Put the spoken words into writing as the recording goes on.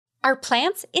Are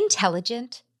plants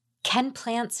intelligent? Can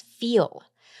plants feel?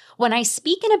 When I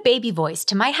speak in a baby voice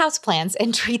to my houseplants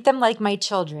and treat them like my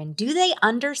children, do they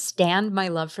understand my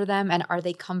love for them and are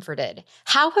they comforted?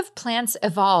 How have plants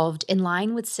evolved in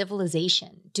line with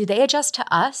civilization? Do they adjust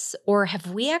to us or have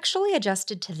we actually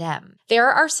adjusted to them? There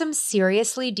are some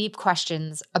seriously deep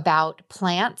questions about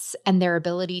plants and their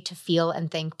ability to feel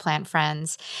and think, plant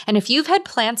friends. And if you've had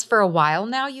plants for a while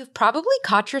now, you've probably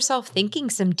caught yourself thinking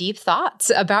some deep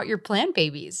thoughts about your plant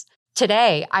babies.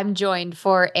 Today, I'm joined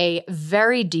for a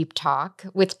very deep talk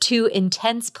with two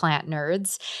intense plant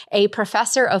nerds, a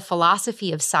professor of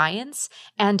philosophy of science,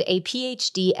 and a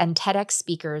PhD and TEDx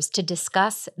speakers to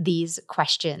discuss these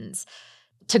questions,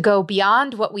 to go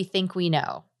beyond what we think we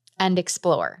know and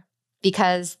explore,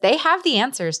 because they have the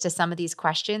answers to some of these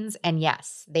questions, and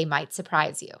yes, they might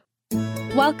surprise you.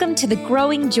 Welcome to the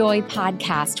Growing Joy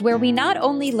podcast, where we not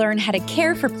only learn how to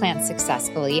care for plants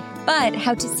successfully, but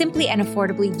how to simply and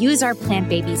affordably use our plant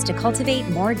babies to cultivate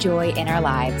more joy in our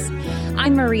lives.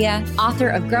 I'm Maria, author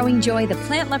of Growing Joy, The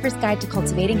Plant Lover's Guide to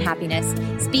Cultivating Happiness,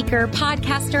 speaker,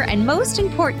 podcaster, and most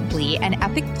importantly, an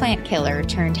epic plant killer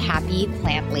turned happy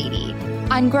plant lady.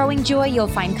 On Growing Joy, you'll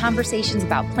find conversations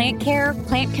about plant care,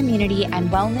 plant community, and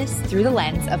wellness through the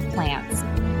lens of plants.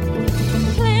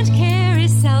 Plant care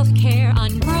is self-care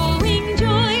on Growing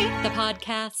Joy, the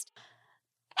podcast.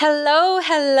 Hello,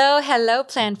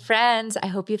 plant friends. I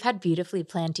hope you've had beautifully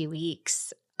planty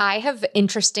weeks. I have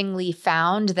interestingly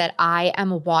found that I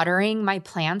am watering my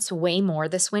plants way more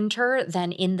this winter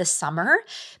than in the summer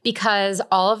because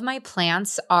all of my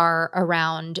plants are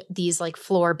around these like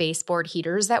floor baseboard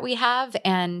heaters that we have.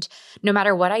 And no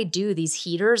matter what I do, these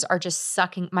heaters are just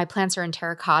sucking, my plants are in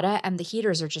terracotta and the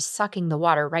heaters are just sucking the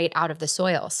water right out of the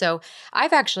soil. So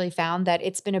I've actually found that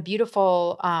it's been a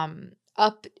beautiful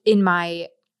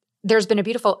there's been a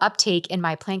beautiful uptake in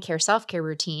my plant care self-care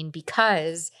routine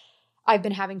because I've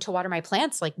been having to water my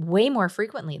plants like way more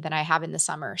frequently than I have in the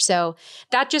summer. So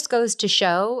that just goes to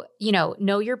show,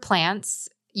 know your plants.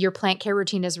 Your plant care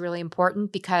routine is really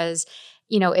important because,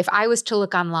 if I was to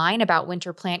look online about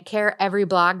winter plant care, every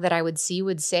blog that I would see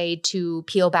would say to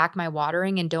peel back my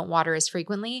watering and don't water as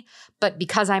frequently. But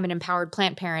because I'm an empowered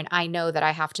plant parent, I know that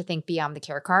I have to think beyond the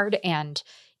care card and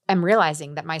I'm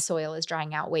realizing that my soil is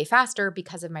drying out way faster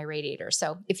because of my radiators.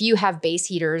 So if you have base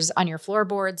heaters on your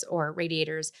floorboards or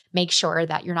radiators, make sure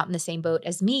that you're not in the same boat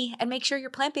as me and make sure your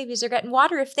plant babies are getting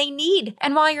water if they need.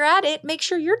 And while you're at it, make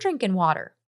sure you're drinking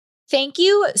water. Thank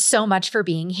you so much for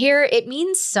being here. It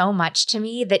means so much to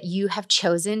me that you have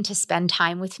chosen to spend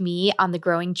time with me on the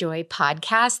Growing Joy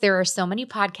podcast. There are so many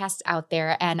podcasts out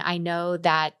there, and I know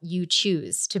that you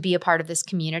choose to be a part of this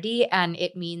community, and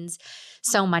it means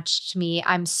so much to me.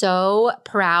 I'm so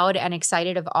proud and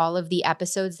excited of all of the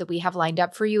episodes that we have lined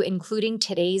up for you, including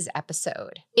today's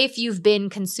episode. If you've been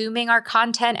consuming our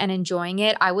content and enjoying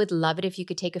it, I would love it if you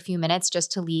could take a few minutes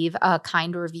just to leave a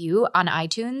kind review on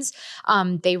iTunes.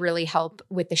 They really help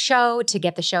with the show to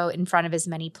get the show in front of as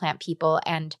many plant people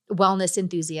and wellness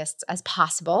enthusiasts as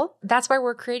possible. That's why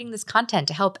we're creating this content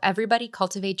to help everybody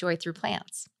cultivate joy through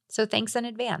plants. So thanks in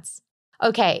advance.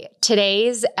 Okay,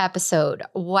 today's episode,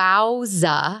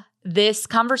 wowza. This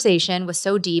conversation was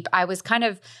so deep. I was kind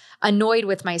of annoyed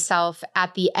with myself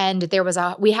at the end.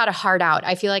 We had a hard out.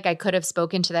 I feel like I could have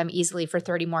spoken to them easily for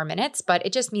 30 more minutes, but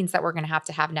it just means that we're going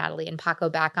to have Natalie and Paco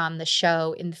back on the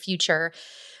show in the future.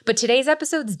 But today's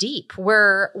episode's deep.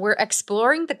 We're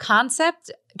exploring the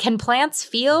concept, can plants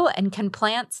feel and can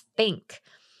plants think?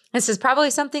 This is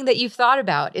probably something that you've thought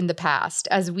about in the past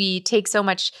as we take so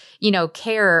much,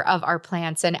 care of our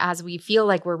plants and as we feel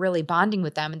like we're really bonding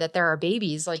with them and that they're our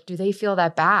babies, like, do they feel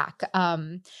that back?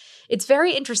 It's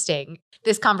very interesting.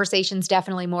 This conversation's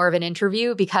definitely more of an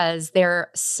interview because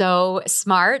they're so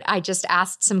smart. I just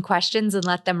asked some questions and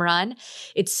let them run.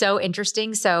 It's so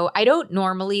interesting. So I don't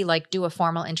normally do a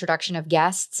formal introduction of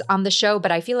guests on the show,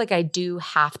 but I feel like I do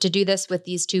have to do this with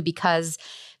these two because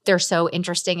they're so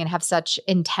interesting and have such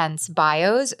intense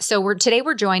bios. So today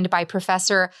we're joined by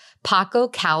Professor Paco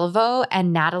Calvo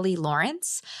and Natalie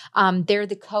Lawrence. They're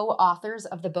the co-authors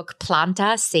of the book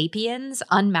Planta Sapiens,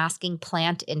 Unmasking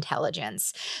Plant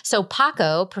Intelligence. So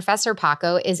Professor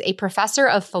Paco is a professor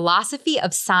of philosophy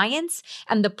of science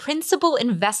and the principal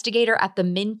investigator at the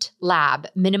MINT Lab,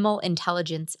 Minimal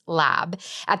Intelligence Lab,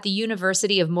 at the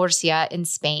University of Murcia in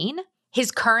Spain. His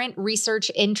current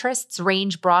research interests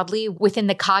range broadly within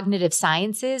the cognitive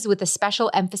sciences with a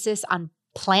special emphasis on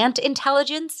plant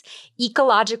intelligence,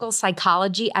 ecological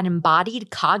psychology, and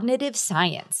embodied cognitive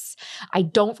science. I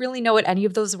don't really know what any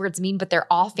of those words mean, but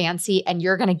they're all fancy, and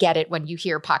you're going to get it when you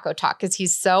hear Paco talk because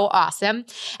he's so awesome.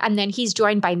 And then he's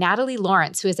joined by Natalie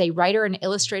Lawrence, who is a writer and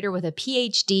illustrator with a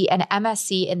PhD and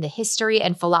MSc in the history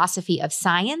and philosophy of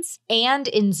science and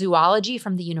in zoology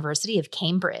from the University of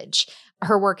Cambridge.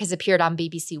 Her work has appeared on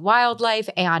BBC Wildlife,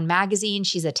 Aeon Magazine.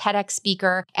 She's a TEDx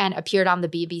speaker and appeared on the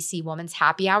BBC Woman's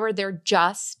Happy Hour. They're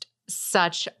just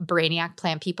such brainiac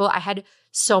plant people. I had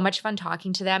so much fun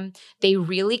talking to them. They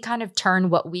really kind of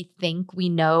turn what we think we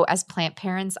know as plant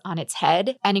parents on its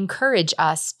head and encourage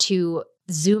us to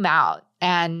zoom out.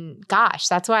 And gosh,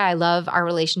 that's why I love our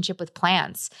relationship with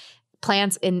plants.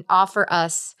 Plants offer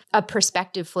us a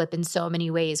perspective flip in so many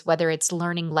ways, whether it's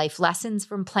learning life lessons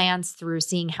from plants through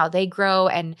seeing how they grow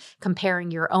and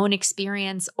comparing your own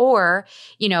experience, or,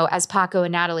 as Paco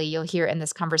and Natalie, you'll hear in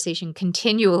this conversation,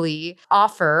 continually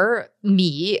offer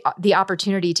me the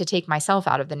opportunity to take myself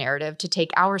out of the narrative, to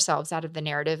take ourselves out of the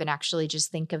narrative and actually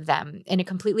just think of them in a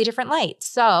completely different light.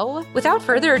 So without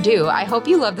further ado, I hope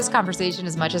you love this conversation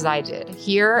as much as I did.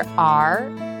 Here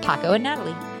are Paco and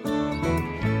Natalie.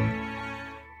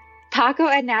 Paco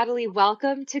and Natalie,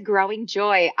 welcome to Growing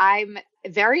Joy. I'm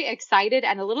very excited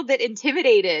and a little bit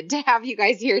intimidated to have you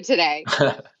guys here today.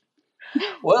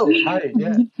 Well, hi.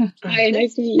 Yeah. Hi,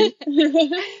 nice to meet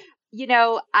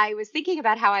you. I was thinking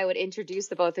about how I would introduce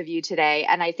the both of you today,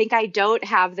 and I think I don't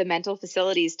have the mental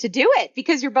facilities to do it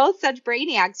because you're both such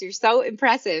brainiacs. You're so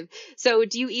impressive. So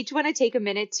do you each want to take a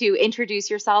minute to introduce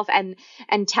yourself and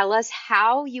tell us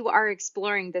how you are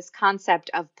exploring this concept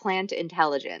of plant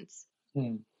intelligence?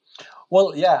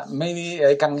 Well, yeah, maybe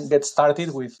I can get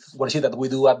started with what is it that we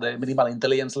do at the Minimal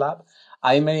Intelligence Lab.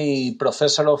 I'm a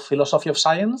professor of philosophy of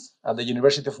science at the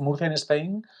University of Murcia in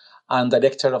Spain and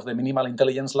director of the Minimal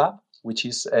Intelligence Lab, which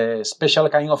is a special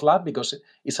kind of lab because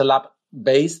it's a lab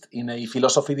based in a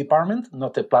philosophy department,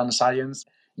 not a plant science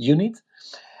unit.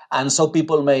 And so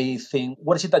people may think,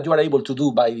 what is it that you are able to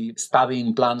do by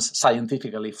studying plants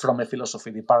scientifically from a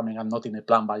philosophy department and not in a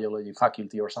plant biology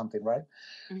faculty or something, right?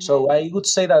 Mm-hmm. So I would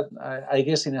say that, I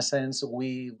guess in a sense,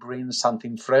 we bring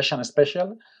something fresh and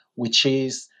special, which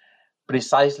is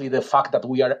precisely the fact that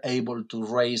we are able to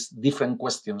raise different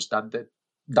questions than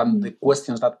the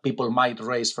questions that people might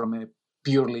raise from a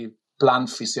purely plant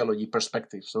physiology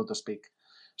perspective, so to speak.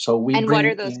 So what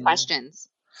are those questions?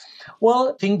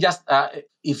 Well,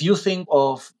 if you think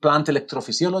of plant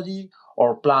electrophysiology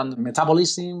or plant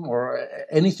metabolism or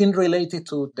anything related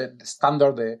to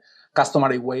the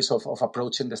customary ways of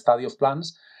approaching the study of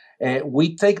plants,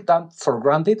 we take that for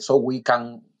granted, so we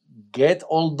can get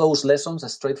all those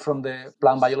lessons straight from the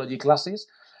plant biology classes.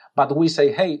 But we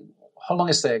say, hey, hold on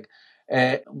a sec.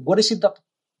 What is it that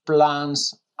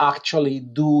plants actually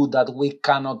do that we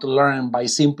cannot learn by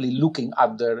simply looking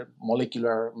at their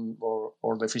molecular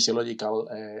or the physiological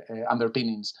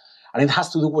underpinnings? And it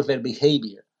has to do with their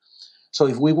behavior. So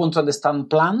if we want to understand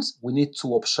plants, we need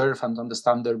to observe and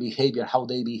understand their behavior, how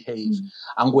they behave,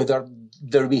 and whether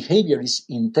their behavior is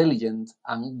intelligent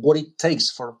and what it takes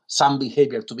for some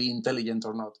behavior to be intelligent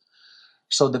or not.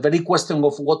 So the very question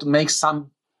of what makes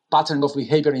some pattern of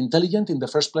behavior intelligent in the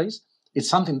first place, it's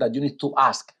something that you need to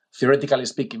ask, theoretically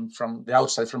speaking, from the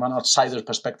outside, from an outsider's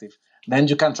perspective. Then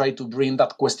you can try to bring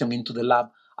that question into the lab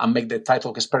and make the type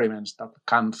of experiments that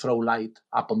can throw light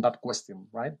upon that question,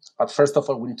 right? But first of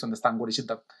all, we need to understand what is it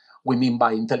that we mean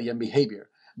by intelligent behavior,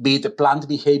 be it a plant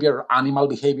behavior, or animal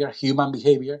behavior, human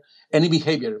behavior, any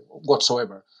behavior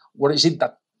whatsoever. What is it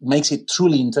that makes it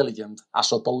truly intelligent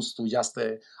as opposed to just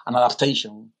an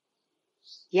adaptation?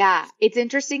 Yeah, it's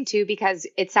interesting too, because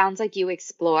it sounds like you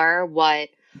explore what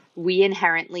we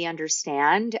inherently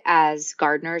understand as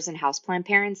gardeners and houseplant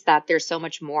parents, that there's so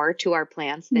much more to our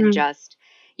plants than just,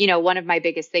 one of my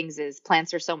biggest things is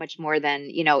plants are so much more than,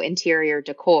 interior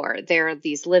decor. They're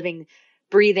these living,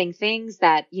 breathing things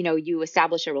that, you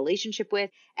establish a relationship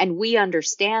with. And we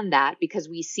understand that because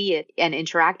we see it and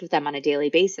interact with them on a daily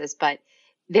basis. But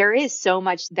there is so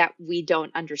much that we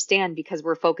don't understand because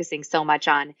we're focusing so much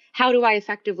on how do I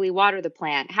effectively water the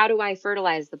plant? How do I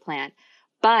fertilize the plant?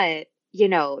 But,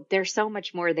 there's so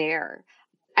much more there.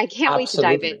 I can't wait to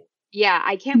dive in. Yeah,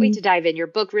 I can't wait to dive in. Your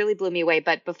book really blew me away.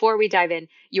 But before we dive in,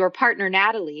 your partner,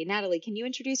 Natalie, can you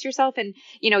introduce yourself? And,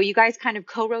 you guys kind of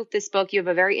co-wrote this book. You have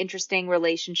a very interesting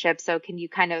relationship. So can you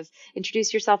kind of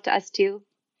introduce yourself to us too?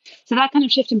 So that kind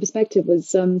of shift in perspective was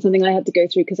something I had to go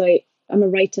through because I'm a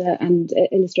writer and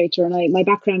illustrator, and my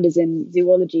background is in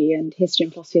zoology and history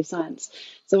and philosophy of science.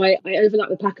 So I overlap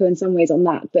with Paco in some ways on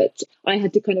that. But I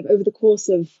had to kind of, over the course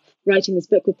of writing this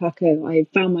book with Paco, I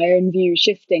found my own view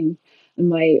shifting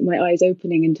and my eyes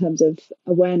opening in terms of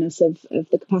awareness of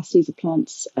the capacities of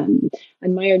plants, and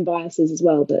my own biases as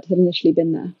well that had initially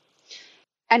been there.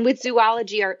 And with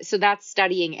zoology, so that's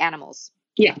studying animals.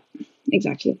 Yeah,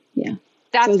 exactly. Yeah.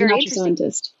 That's so I was very a natural interesting.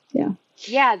 Scientist. Yeah.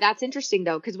 Yeah, that's interesting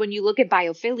though, because when you look at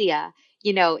biophilia,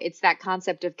 it's that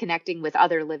concept of connecting with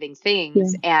other living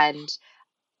things, and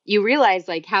you realize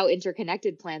like how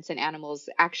interconnected plants and animals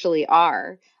actually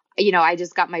are. I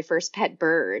just got my first pet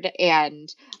bird,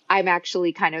 and I'm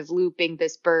actually kind of looping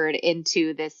this bird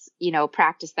into this,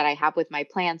 practice that I have with my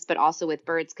plants, but also with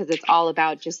birds, because it's all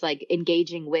about just like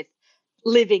engaging with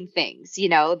living things,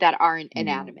 that aren't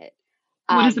inanimate.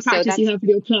 What is the practice you have with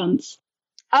your plants?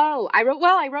 Oh, I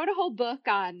wrote a whole book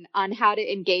on how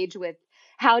to engage with,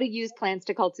 how to use plants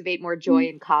to cultivate more joy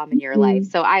and calm in your life.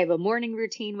 So I have a morning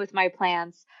routine with my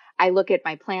plants. I look at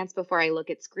my plants before I look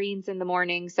at screens in the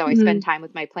morning. So I spend time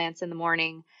with my plants in the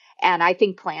morning. And I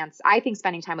think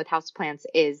spending time with houseplants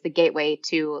is the gateway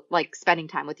to like spending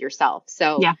time with yourself.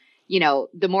 So,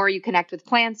 the more you connect with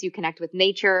plants, you connect with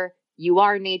nature, you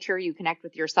are nature, you connect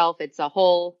with yourself. It's a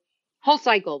whole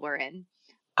cycle we're in.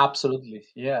 Absolutely.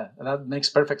 Yeah. That makes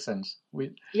perfect sense.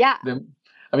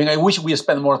 I wish we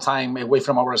spend more time away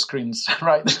from our screens,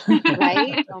 right?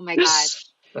 Right? Oh my gosh.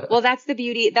 Well, that's the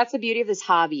beauty of this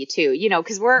hobby too,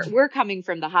 because we're coming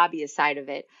from the hobbyist side of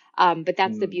it. But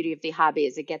that's the beauty of the hobby,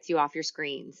 is it gets you off your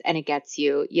screens and it gets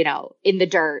you, in the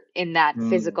dirt, in that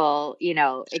physical,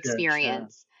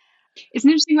 experience. Sure. It's an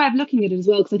interesting way of looking at it as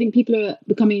well, because I think people are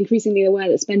becoming increasingly aware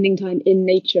that spending time in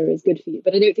nature is good for you.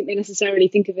 But I don't think they necessarily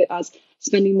think of it as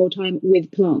spending more time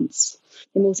with plants.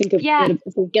 They more think of,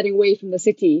 sort of getting away from the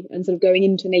city and sort of going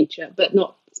into nature, but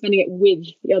not spending it with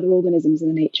the other organisms in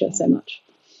the nature so much.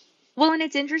 Well, and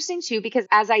it's interesting too, because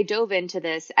as I dove into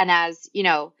this, and as,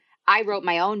 I wrote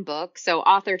my own book, so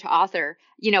author to author,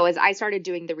 as I started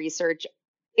doing the research,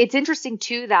 it's interesting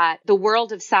too that the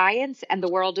world of science and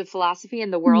the world of philosophy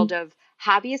and the world of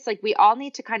hobbyists, like we all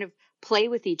need to kind of play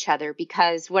with each other,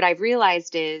 because what I've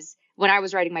realized is when I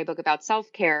was writing my book about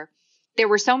self-care, there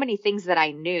were so many things that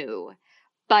I knew,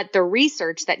 but the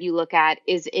research that you look at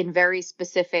is in very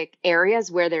specific areas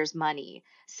where there's money.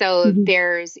 So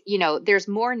there's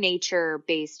more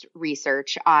nature-based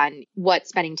research on what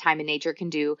spending time in nature can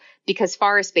do, because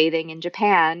forest bathing in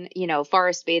Japan,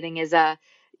 forest bathing is a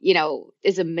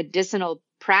medicinal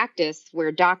practice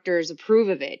where doctors approve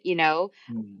of it,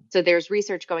 So there's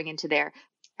research going into there.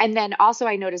 And then also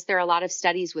I noticed there are a lot of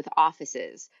studies with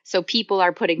offices. So people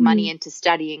are putting money into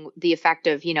studying the effect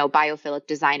of, biophilic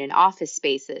design in office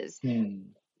spaces.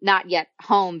 Not yet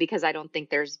home, because I don't think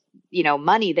there's,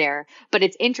 money there. But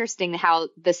it's interesting how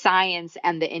the science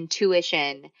and the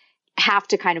intuition have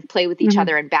to kind of play with each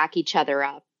other and back each other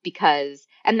up,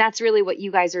 and that's really what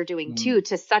you guys are doing too,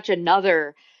 to such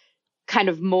another kind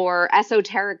of more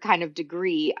esoteric kind of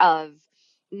degree of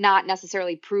not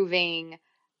necessarily proving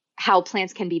how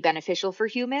plants can be beneficial for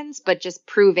humans, but just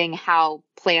proving how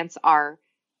plants are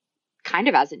kind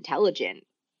of as intelligent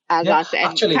as us, and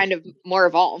actually, kind of more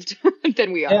evolved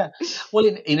than we are. Yeah. Well,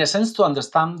 in a sense, to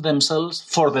understand themselves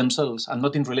for themselves and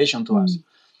not in relation to us.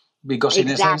 Because in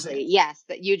a sense... Yes,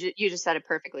 that you just said it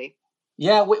perfectly.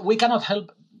 Yeah, we cannot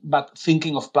help but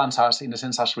thinking of plants as, in a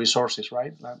sense, as resources,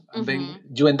 right? And then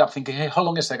you end up thinking, hey, hold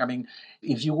on a second. I mean,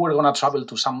 if you were going to travel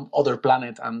to some other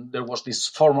planet and there was this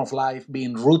form of life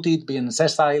being rooted, being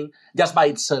sessile, just by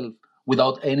itself,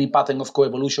 without any pattern of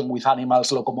coevolution with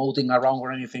animals locomoting around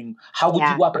or anything, how would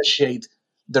you appreciate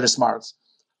their smarts?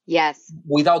 Yes.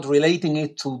 Without relating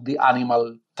it to the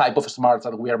animal type of smarts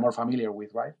that we are more familiar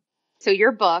with, right? So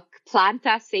your book,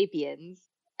 Planta Sapiens,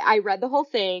 I read the whole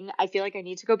thing. I feel like I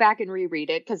need to go back and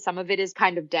reread it, because some of it is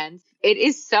kind of dense. It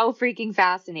is so freaking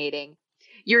fascinating.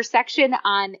 Your section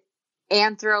on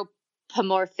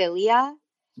anthropomorphilia,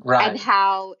 right, and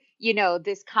how,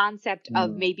 this concept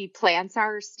of maybe plants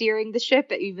are steering the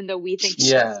ship, even though we think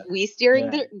we're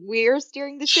steering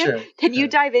the ship. Sure, Can you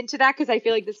dive into that? Because I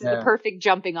feel like this is the perfect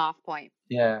jumping off point.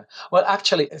 Yeah. Well,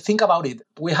 actually, think about it.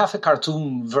 We have a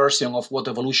cartoon version of what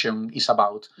evolution is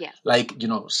about. Yeah. Like,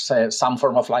 some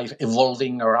form of life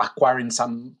evolving or acquiring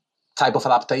some type of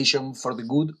adaptation for the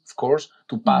good, of course,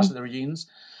 to pass their genes.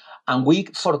 And we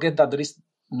forget that there is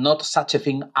not such a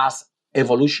thing as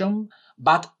evolution,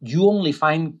 but you only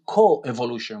find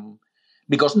co-evolution.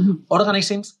 Because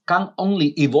organisms can only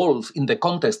evolve in the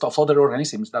context of other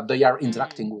organisms that they are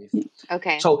interacting with.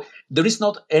 Okay. So there is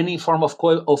not any form of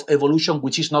evolution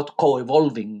which is not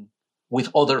co-evolving with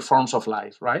other forms of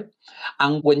life, right?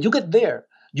 And when you get there,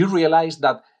 you realize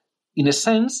that, in a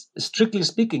sense, strictly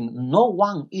speaking, no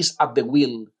one is at the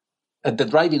wheel, at the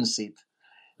driving seat.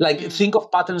 Like, think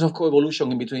of patterns of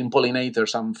coevolution in between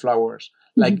pollinators and flowers.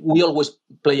 Like, we always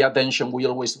pay attention, we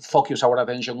always focus our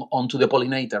attention onto the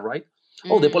pollinator, right?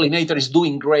 Oh, the pollinator is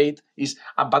doing great.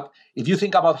 But if you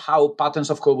think about how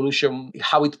patterns of coevolution,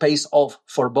 how it pays off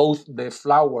for both the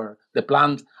flower, the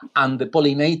plant, and the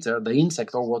pollinator, the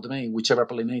insect or whichever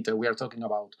pollinator we are talking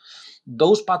about,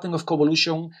 those patterns of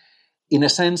coevolution, in a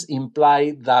sense,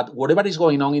 imply that whatever is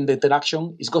going on in the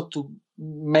interaction is got to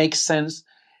make sense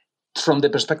from the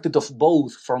perspective of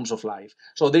both forms of life.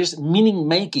 So there's meaning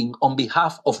making on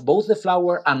behalf of both the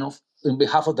flower and on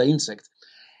behalf of the insect.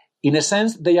 In a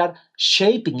sense, they are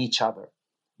shaping each other,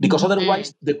 because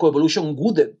otherwise the coevolution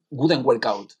wouldn't work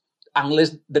out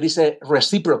unless there is a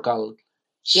reciprocal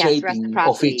shaping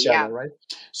of each other, right?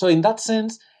 So in that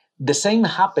sense, the same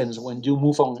happens when you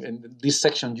move on in this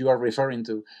section you are referring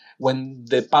to, when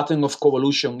the pattern of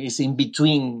coevolution is in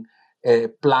between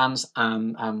plants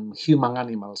and human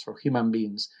animals or human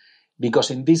beings.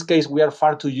 Because in this case, we are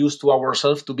far too used to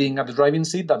ourselves to being at the driving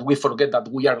seat that we forget that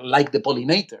we are like the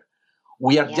pollinator.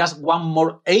 We are just one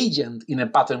more agent in a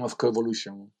pattern of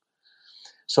coevolution.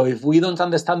 So if we don't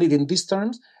understand it in these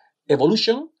terms,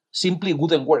 evolution simply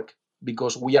wouldn't work,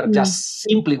 because we are just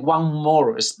simply one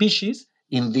more species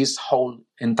in this whole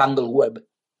entangled web,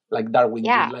 like Darwin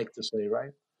would like to say,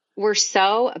 right? We're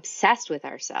so obsessed with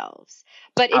ourselves.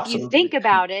 But if you think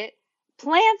about it,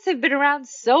 plants have been around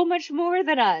so much more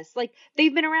than us. Like,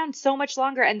 they've been around so much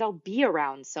longer, and they'll be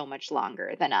around so much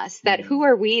longer than us, that who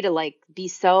are we to like be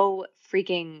so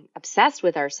freaking obsessed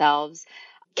with ourselves?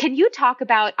 Can you talk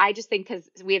about, I just think, because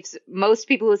we have most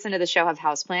people who listen to the show have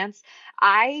houseplants.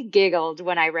 I giggled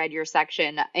when I read your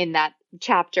section in that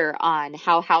chapter on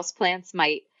how houseplants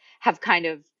might have kind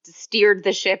of steered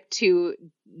the ship to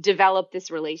develop this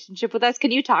relationship with us.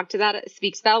 Can you talk to that,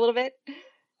 speak to that a little bit?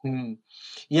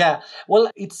 Yeah, well,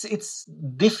 it's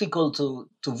difficult to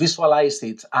visualize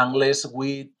it unless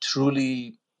we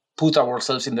truly put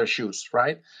ourselves in their shoes,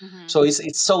 right? So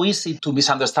it's so easy to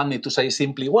misunderstand it, to say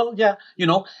simply, well, yeah,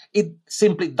 it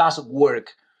simply does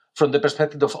work from the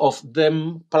perspective of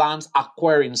them plants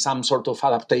acquiring some sort of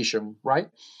adaptation, right?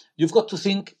 You've got to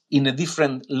think in a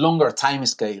different, longer time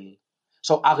scale.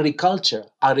 So agriculture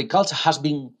has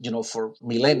been, for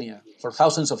millennia, for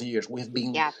thousands of years, we've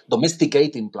been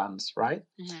domesticating plants, right?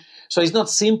 So it's not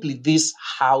simply this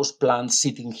house plant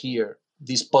sitting here,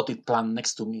 this potted plant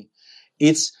next to me.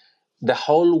 It's the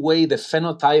whole way the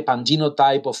phenotype and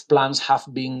genotype of plants have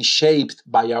been shaped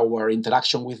by our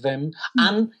interaction with them,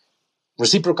 and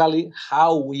reciprocally,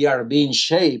 how we are being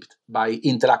shaped by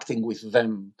interacting with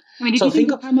them. I mean, if you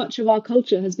think of how much of our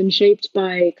culture has been shaped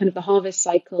by kind of the harvest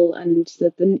cycle and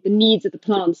the needs of the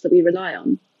plants that we rely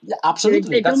on. Yeah,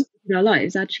 absolutely. They've dominated our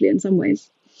lives, actually, in some ways.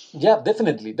 Yeah,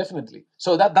 definitely.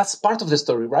 So that's part of the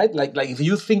story, right? Like if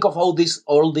you think of all these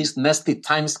nested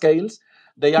timescales,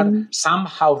 they are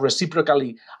somehow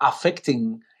reciprocally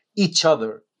affecting each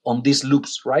other on these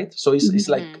loops, right? So it's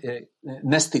like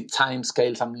nested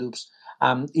timescales and loops.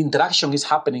 Interaction is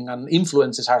happening and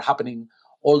influences are happening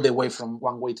all the way from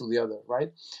one way to the other,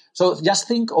 right? So just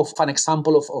think of an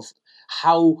example of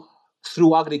how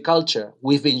through agriculture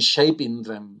we've been shaping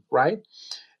them, right?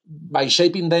 By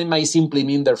shaping them, I simply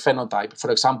mean their phenotype.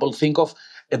 For example, think of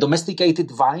a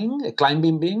domesticated vine, a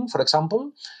climbing bean, for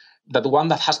example, that one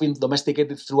that has been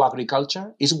domesticated through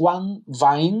agriculture is one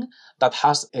vine that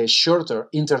has a shorter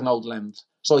internode length.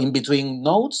 So in between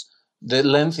nodes, the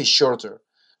length is shorter,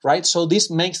 right? So this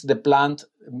makes the plant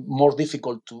more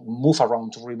difficult to move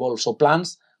around, to revolve. So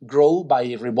plants grow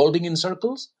by revolving in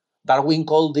circles. Darwin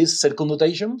called this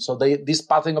circumnutation. So this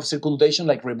pattern of circumnutation,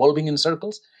 like revolving in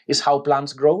circles, is how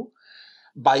plants grow.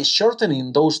 By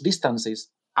shortening those distances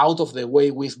out of the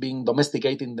way we've been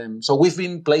domesticating them. So we've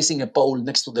been placing a pole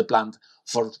next to the plant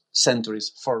for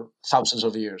centuries, for thousands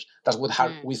of years. That's what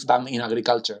we've done in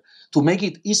agriculture, to make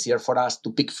it easier for us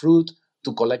to pick fruit,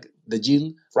 to collect the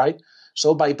yield, right?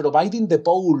 So by providing the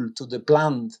pole to the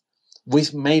plant,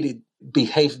 we've made it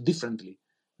behave differently,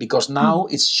 because now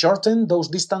it's shortened those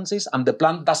distances and the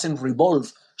plant doesn't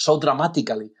revolve so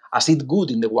dramatically as it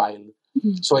would in the wild.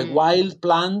 So a wild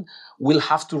plant will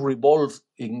have to revolve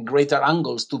in greater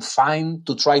angles to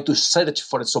try to search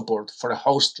for a support, for a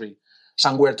host tree,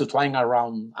 somewhere to twine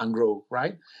around and grow,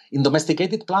 right? In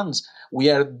domesticated plants, we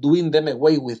are doing them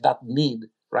away with that need,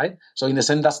 right? So in a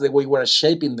sense, that's the way we're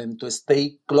shaping them to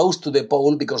stay close to the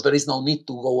pole, because there is no need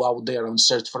to go out there and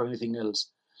search for anything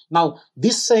else. Now,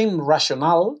 this same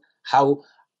rationale, how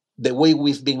the way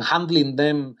we've been handling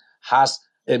them has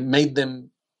made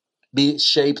them be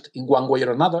shaped in one way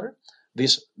or another,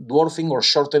 this dwarfing or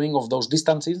shortening of those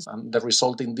distances and the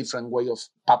resulting different way of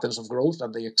patterns of growth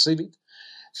that they exhibit.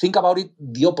 think about it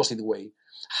the opposite way.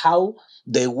 How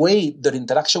the way their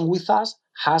interaction with us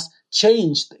has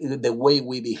changed the way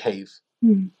we behave.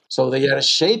 So they are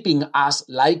shaping us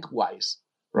likewise,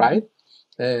 right?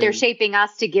 They're shaping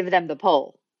us to give them the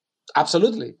pull.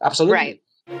 Absolutely. Right.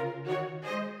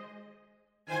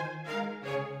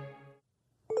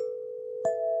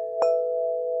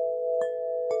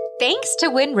 Thanks to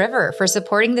Wind River for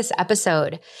supporting this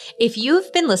episode. If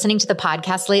you've been listening to the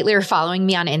podcast lately or following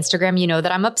me on Instagram, you know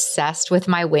that I'm obsessed with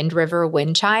my Wind River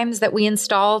wind chimes that we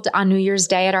installed on New Year's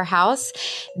Day at our house.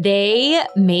 They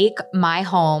make my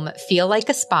home feel like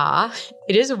a spa.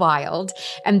 It is wild.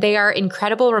 And they are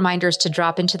incredible reminders to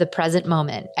drop into the present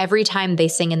moment every time they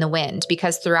sing in the wind,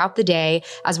 because throughout the day,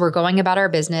 as we're going about our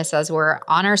business, as we're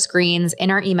on our screens,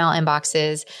 in our email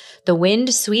inboxes, the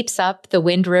wind sweeps up the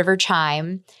Wind River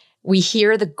chime. We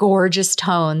hear the gorgeous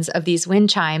tones of these wind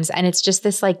chimes, and it's just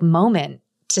this like moment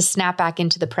to snap back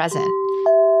into the present.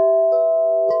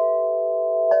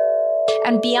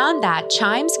 And beyond that,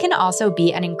 chimes can also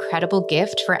be an incredible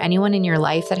gift for anyone in your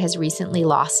life that has recently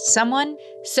lost someone.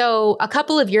 So a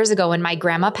couple of years ago when my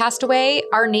grandma passed away,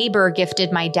 our neighbor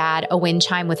gifted my dad a wind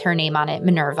chime with her name on it,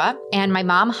 Minerva, and my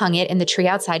mom hung it in the tree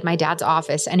outside my dad's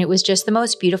office. And it was just the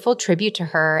most beautiful tribute to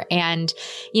her. And,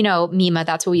 you know, Mima,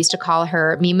 that's what we used to call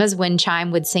her. Mima's wind chime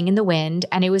would sing in the wind.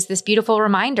 And it was this beautiful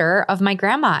reminder of my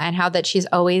grandma and how that she's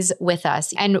always with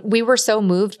us. And we were so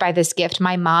moved by this gift.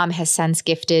 My mom has since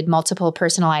gifted multiple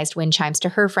personalized wind chimes to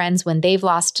her friends when they've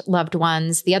lost loved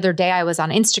ones. The other day I was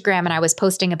on Instagram and I was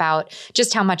posting about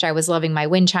just how much I was loving my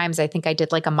wind chimes. I think I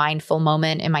did like a mindful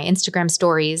moment in my Instagram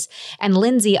stories. And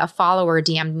Lindsay, a follower,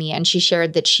 DM'd me and she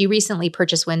shared that she recently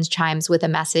purchased wind chimes with a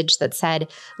message that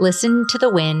said, "Listen to the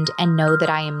wind and know that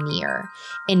I am near,"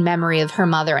 in memory of her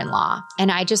mother-in-law.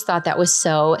 And I just thought that was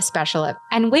so special.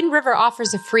 And Wind River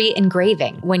offers a free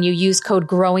engraving when you use code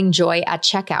GROWINGJOY at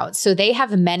checkout. So they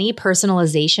have many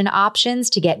personalization options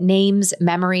to get names,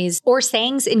 memories, or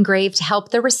sayings engraved to help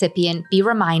the recipient be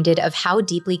reminded of how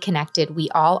deeply connected we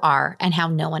all are and how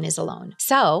no one is alone.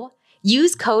 So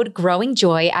use code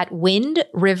GROWINGJOY at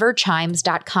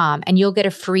windriverchimes.com and you'll get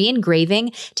a free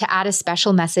engraving to add a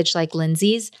special message like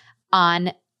Lindsay's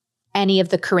on any of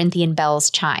the Corinthian bells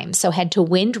chimes. So head to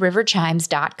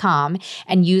windriverchimes.com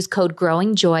and use code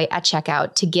GROWINGJOY at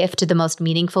checkout to gift the most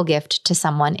meaningful gift to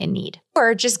someone in need.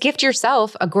 Or just gift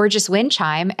yourself a gorgeous wind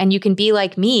chime and you can be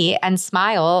like me and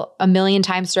smile a million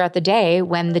times throughout the day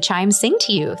when the chimes sing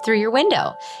to you through your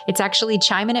window. It's actually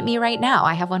chiming at me right now.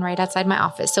 I have one right outside my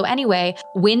office. So anyway,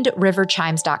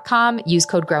 windriverchimes.com, use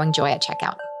code GROWINGJOY at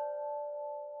checkout.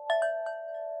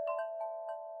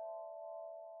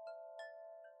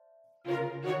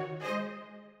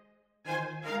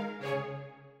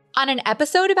 On an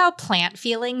episode about plant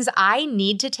feelings, I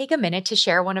need to take a minute to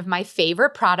share one of my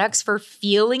favorite products for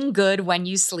feeling good when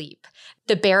you sleep,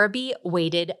 the Bearaby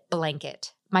Weighted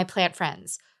Blanket. My plant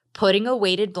friends, putting a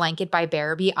weighted blanket by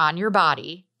Bearaby on your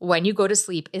body when you go to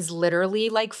sleep is literally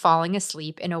like falling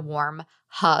asleep in a warm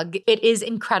hug. It is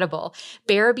incredible.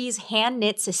 Bearaby's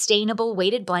hand-knit sustainable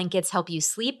weighted blankets help you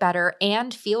sleep better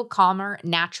and feel calmer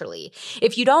naturally.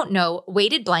 If you don't know,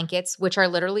 weighted blankets, which are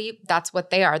literally, that's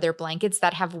what they are, they're blankets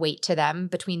that have weight to them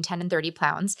between 10 and 30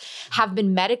 pounds, have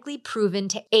been medically proven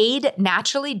to aid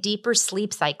naturally deeper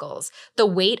sleep cycles. The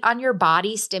weight on your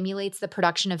body stimulates the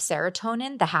production of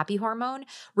serotonin, the happy hormone,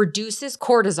 reduces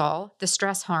cortisol, the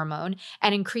stress hormone,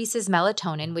 and increases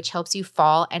melatonin, which helps you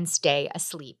fall and stay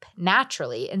asleep naturally,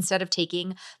 instead of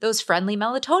taking those friendly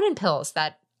melatonin pills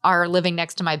that are living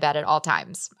next to my bed at all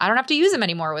times. I don't have to use them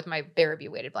anymore with my Bearaby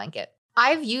weighted blanket.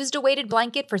 I've used a weighted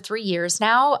blanket for 3 years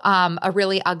now, a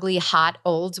really ugly, hot,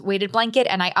 old weighted blanket,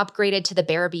 and I upgraded to the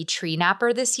Bearaby Tree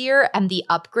Napper this year, and the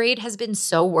upgrade has been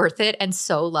so worth it and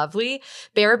so lovely.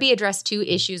 Bearaby addressed 2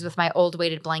 issues with my old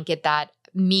weighted blanket that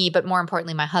me, but more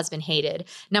importantly, my husband hated.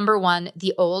 Number one,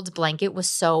 the old blanket was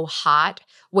so hot.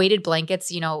 Weighted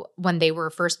blankets, you know, when they were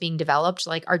first being developed,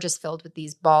 like are just filled with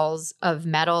these balls of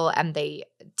metal and they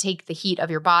take the heat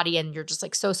of your body and you're just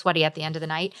like so sweaty at the end of the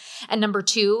night. And number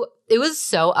two, it was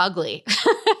so ugly.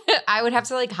 I would have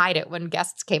to like hide it when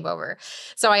guests came over.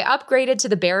 So I upgraded to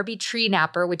the Bearaby Tree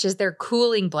Napper, which is their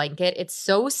cooling blanket. It's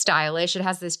so stylish. It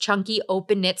has this chunky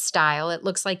open knit style. It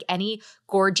looks like any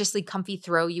gorgeously comfy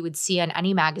throw you would see on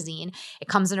any magazine. It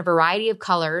comes in a variety of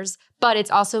colors, but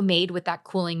it's also made with that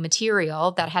cooling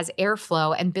material that has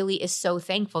airflow. And Billy is so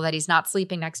thankful that he's not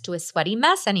sleeping next to a sweaty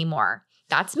mess anymore.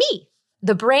 That's me.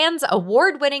 The brand's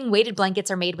award-winning weighted blankets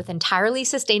are made with entirely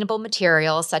sustainable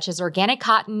materials such as organic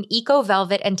cotton, eco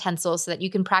velvet, and tencel so that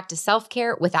you can practice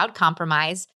self-care without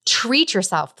compromise. Treat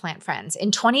yourself, plant friends. In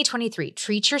 2023,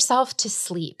 treat yourself to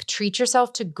sleep. Treat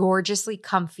yourself to gorgeously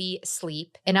comfy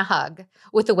sleep in a hug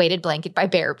with a weighted blanket by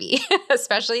Bearby.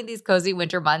 Especially in these cozy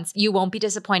winter months, you won't be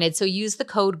disappointed. So use the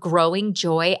code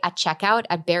GROWINGJOY at checkout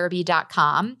at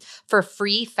Bearby.com for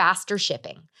free, faster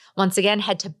shipping. Once again,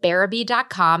 head to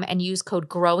Bearby.com and use code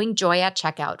GROWINGJOY at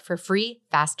checkout for free,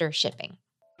 faster shipping.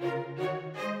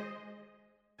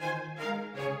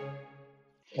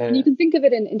 And you can think of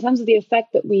it in terms of the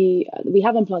effect that we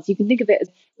have on plants. You can think of it as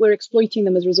we're exploiting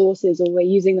them as resources, or we're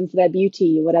using them for their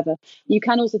beauty or whatever. You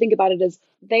can also think about it as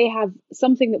they have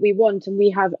something that we want, and we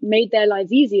have made their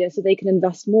lives easier so they can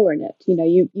invest more in it. You know,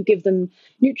 you give them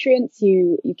nutrients,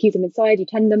 you keep them inside, you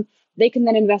tend them. They can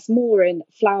then invest more in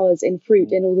flowers, in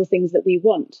fruit, in all the things that we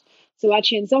want. So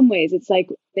actually, in some ways, it's like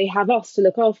they have us to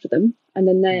look after them, and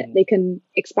then they can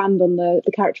expand on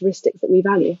the characteristics that we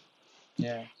value.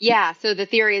 Yeah. So the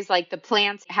theory is like the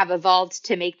plants have evolved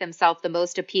to make themselves the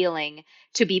most appealing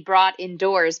to be brought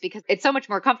indoors, because it's so much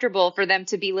more comfortable for them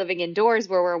to be living indoors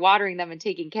where we're watering them and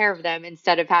taking care of them,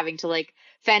 instead of having to like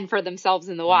fend for themselves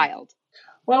in the wild.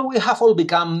 Well, we have all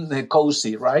become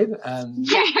cozy, right? And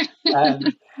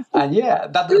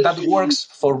that works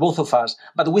for both of us.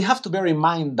 But we have to bear in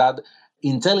mind that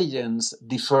intelligence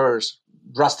differs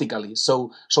drastically.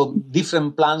 So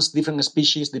different plants, different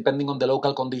species, depending on the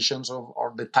local conditions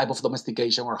or the type of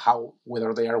domestication, or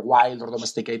whether they are wild or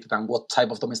domesticated and what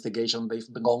type of domestication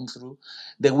they've gone through,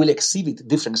 they will exhibit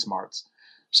different smarts.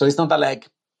 So it's not that like,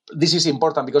 this is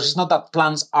important because it's not that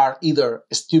plants are either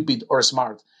stupid or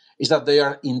smart. It's that they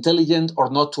are intelligent or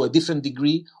not to a different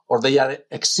degree, or they are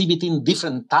exhibiting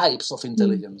different types of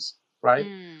intelligence, right?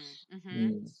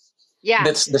 Yeah.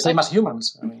 That's the same as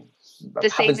humans. I mean,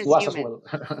 that happens to us as well.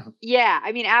 Yeah.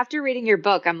 I mean, after reading your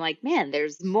book, I'm like, man,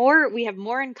 we have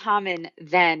more in common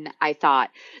than I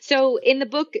thought. So in the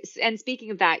book, and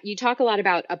speaking of that, you talk a lot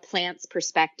about a plant's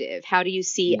perspective. How do you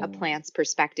see a plant's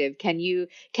perspective? Can you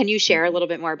share a little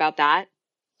bit more about that?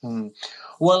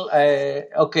 Well,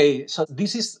 okay. So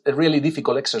this is a really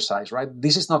difficult exercise, right?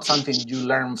 This is not something you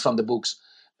learn from the books.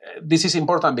 This is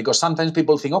important because sometimes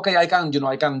people think, okay, I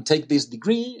can take this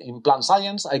degree in plant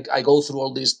science. I go through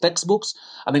all these textbooks,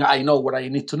 and then I know what I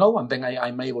need to know, and then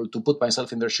I'm able to put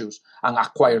myself in their shoes and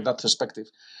acquire that perspective.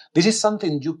 This is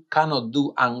something you cannot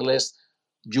do unless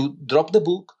you drop the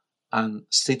book and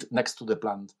sit next to the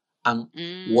plant and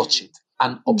watch it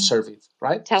and observe it,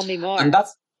 right? Tell me more. And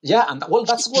that's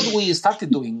what we started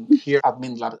doing here at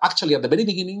MintLab. Actually, at the very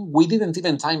beginning, we didn't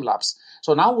even time-lapse.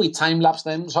 So now we time-lapse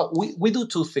them. So we do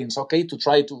two things, okay, to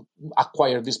try to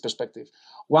acquire this perspective.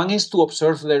 One is to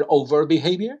observe their overt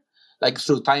behavior, like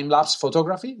through time-lapse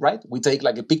photography, right? We take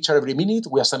like a picture every minute,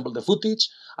 we assemble the footage,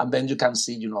 and then you can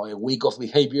see, a week of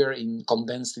behavior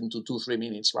condensed into 2-3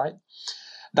 minutes, right?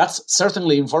 That's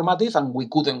certainly informative, and we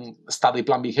couldn't study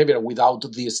plant behavior without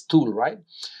this tool, right?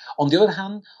 On the other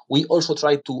hand, we also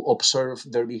try to observe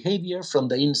their behavior from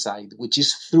the inside, which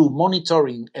is through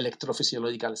monitoring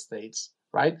electrophysiological states,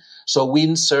 right? So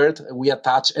we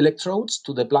attach electrodes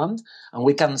to the plant, and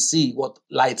we can see what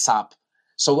lights up.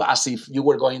 So as if you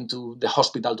were going to the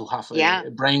hospital to have a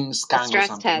brain scan or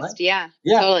something, test, right? Yeah,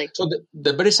 totally. So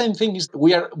the very same thing is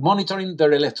we are monitoring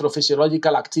their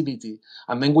electrophysiological activity,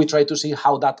 and then we try to see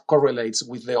how that correlates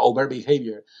with the overt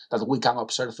behavior that we can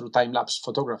observe through time-lapse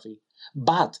photography.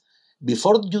 But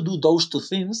before you do those two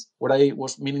things, what I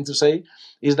was meaning to say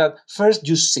is that first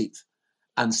you sit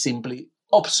and simply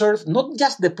observe not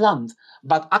just the plant,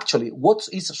 but actually what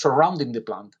is surrounding the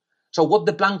plant. So what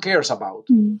the plant cares about.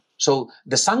 So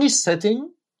the sun is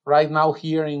setting right now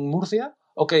here in Murcia.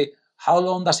 Okay, how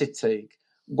long does it take?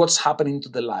 What's happening to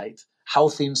the light? How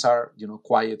things are,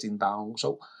 quieting down.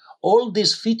 So all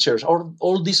these features, or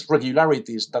all these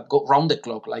regularities that go round the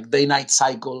clock, like day-night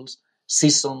cycles,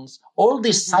 seasons, all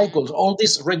these cycles, all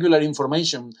this regular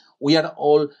information, we are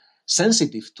all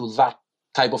sensitive to that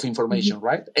type of information,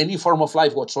 right? Any form of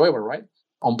life whatsoever, right?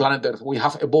 On planet Earth, we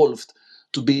have evolved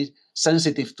to be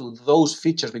sensitive to those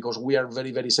features because we are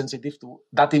very, very sensitive to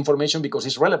that information because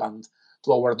it's relevant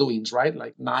to our doings, right?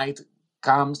 Like night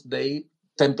comes, day,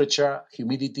 temperature,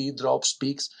 humidity drops,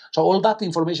 peaks. So all that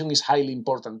information is highly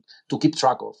important to keep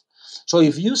track of. So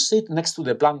if you sit next to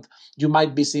the plant, you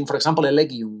might be seeing, for example, a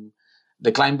legume,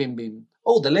 the climbing bean.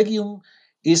 Oh, the legume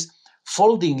is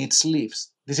folding its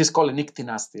leaves. This is called a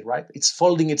nyctinasty, right? It's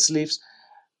folding its leaves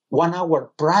 1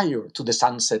 hour prior to the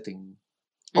sun setting.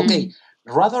 Okay,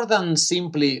 rather than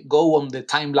simply go on the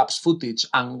time-lapse footage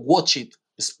and watch it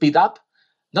speed up,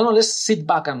 let's sit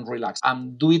back and relax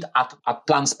and do it at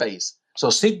plant space. So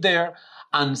sit there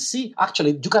and see,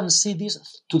 actually, you can see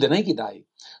this to the naked eye.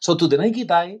 So to the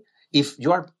naked eye, if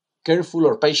you are careful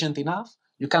or patient enough,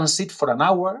 you can sit for an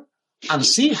hour and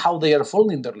see how they are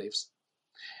folding their leaves.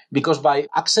 Because by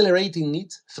accelerating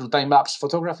it through time-lapse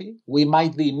photography, we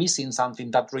might be missing something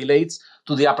that relates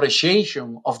to the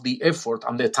appreciation of the effort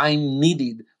and the time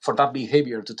needed for that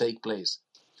behavior to take place.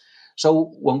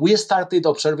 So when we started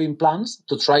observing plants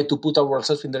to try to put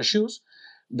ourselves in their shoes,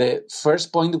 the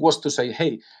first point was to say,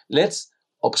 hey, let's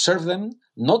observe them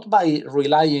not by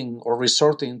relying or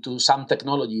resorting to some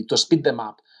technology to speed them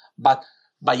up, but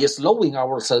by slowing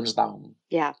ourselves down.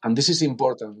 Yeah. And this is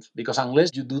important because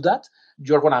unless you do that,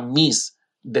 you're going to miss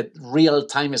the real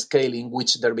time scale in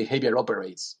which their behavior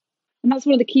operates. And that's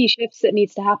one of the key shifts that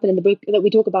needs to happen in the book, that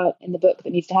we talk about in the book, that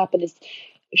needs to happen, is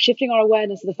shifting our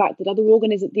awareness of the fact that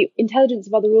the intelligence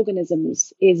of other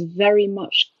organisms is very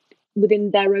much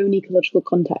within their own ecological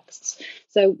contexts.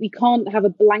 So we can't have a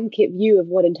blanket view of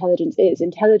what intelligence is.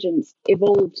 Intelligence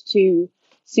evolved to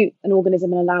suit an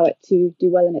organism and allow it to do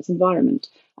well in its environment.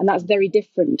 And that's very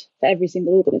different for every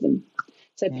single organism.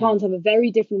 So plants have a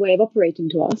very different way of operating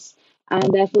to us,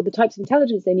 and therefore the types of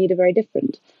intelligence they need are very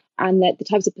different. And that the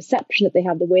types of perception that they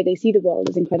have, the way they see the world,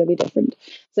 is incredibly different.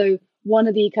 So one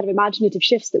of the kind of imaginative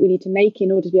shifts that we need to make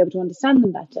in order to be able to understand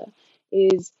them better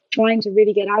is trying to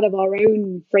really get out of our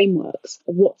own frameworks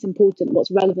of what's important,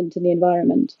 what's relevant in the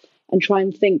environment, and try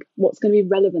and think what's going to be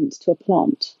relevant to a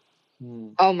plant.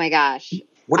 Oh my gosh.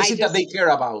 What is it that they care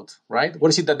about, right? What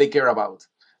is it that they care about?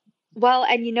 Well,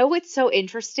 and you know what's so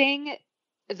interesting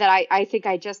that I think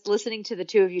I just listening to the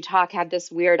two of you talk had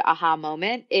this weird aha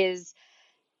moment is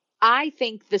I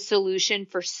think the solution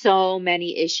for so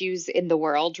many issues in the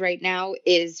world right now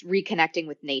is reconnecting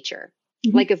with nature.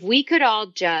 Mm-hmm. Like if we could all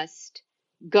just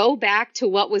go back to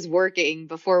what was working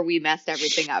before we messed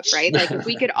everything up, right? Like if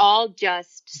we could all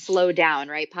just slow down,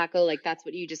 right, Paco? Like that's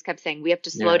what you just kept saying. We have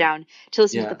to slow down to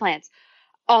listen to the plants.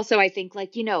 Also, I think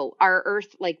like, you know, our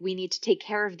earth, like we need to take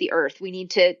care of the earth. We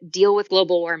need to deal with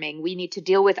global warming. We need to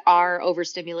deal with our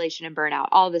overstimulation and burnout,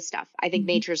 all this stuff. I think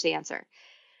nature's the answer.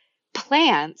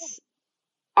 Plants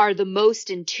are the most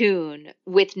in tune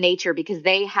with nature because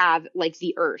they have like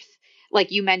the earth.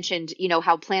 Like you mentioned, you know,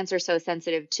 how plants are so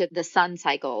sensitive to the sun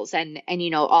cycles and, you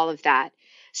know, all of that.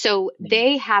 So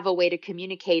they have a way to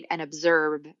communicate and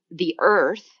observe the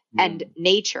earth and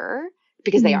nature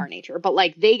because they are nature, but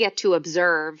like they get to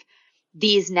observe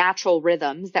these natural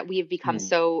rhythms that we have become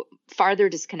so farther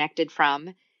disconnected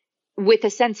from with a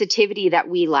sensitivity that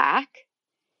we lack.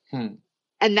 And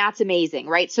that's amazing,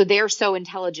 right? So they're so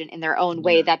intelligent in their own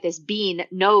way that this bean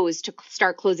knows to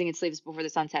start closing its leaves before the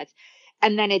sun sets.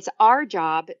 And then it's our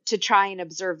job to try and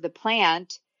observe the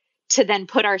plant to then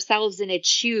put ourselves in its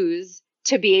shoes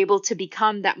to be able to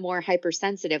become that more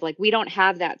hypersensitive. Like we don't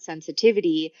have that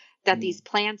sensitivity that these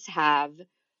plants have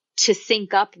to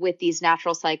sync up with these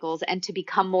natural cycles and to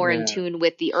become more in tune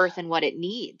with the earth and what it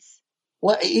needs.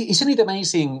 Well, isn't it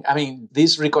amazing? I mean,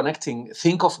 this reconnecting,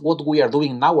 think of what we are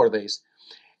doing nowadays.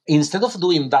 Instead of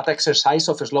doing that exercise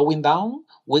of slowing down,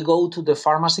 we go to the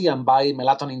pharmacy and buy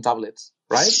melatonin tablets,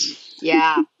 right?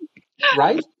 Yeah.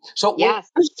 Right? So, yes.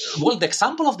 well, the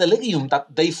example of the legume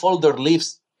that they fold their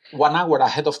leaves 1 hour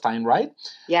ahead of time, right?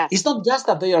 Yes. It's not just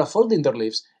that they are folding their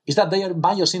leaves, it's that they are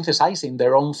biosynthesizing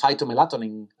their own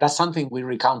phytomelatonin. That's something we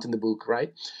recount in the book,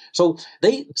 right? So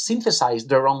they synthesize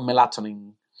their own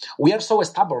melatonin. We are so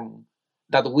stubborn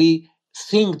that we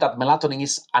think that melatonin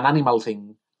is an animal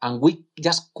thing, and we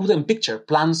just couldn't picture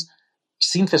plants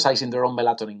synthesizing their own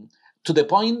melatonin, to the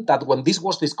point that when this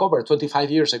was discovered 25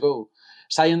 years ago,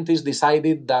 scientists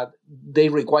decided that they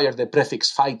required the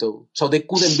prefix phyto, so they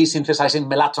couldn't be synthesizing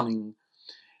melatonin.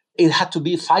 It had to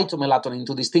be phytomelatonin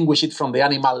to distinguish it from the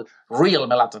animal real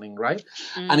melatonin, right?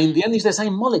 And in the end, it's the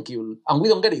same molecule, and we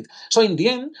don't get it. So in the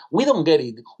end, we don't get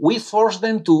it. We force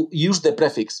them to use the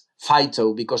prefix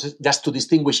phyto because it's just to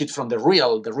distinguish it from the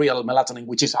real melatonin,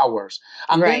 which is ours.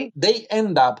 And then they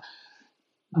end up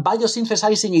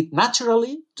biosynthesizing it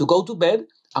naturally to go to bed,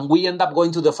 and we end up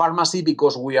going to the pharmacy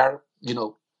because we are, you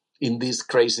know, in this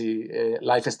crazy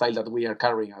lifestyle that we are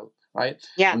carrying out, right?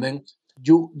 Yeah. And then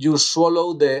you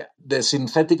swallow the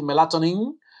synthetic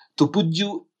melatonin to put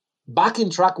you back in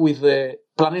track with the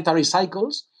planetary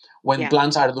cycles when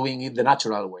plants are doing it the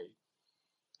natural way.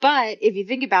 But if you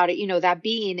think about it, you know, that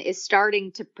bean is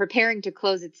preparing to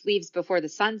close its leaves before the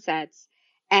sun sets,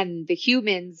 and the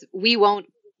humans, we won't,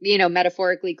 you know,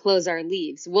 metaphorically close our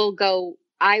leaves.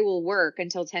 I will work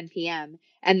until 10 p.m.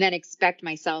 and then expect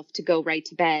myself to go right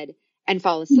to bed and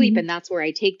fall asleep. And that's where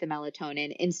I take the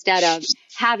melatonin instead of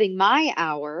having my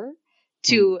hour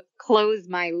to close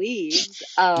my leaves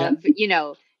of, you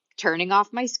know, turning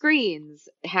off my screens,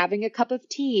 having a cup of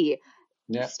tea,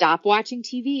 stop watching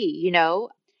TV, you know.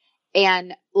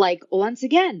 And like, once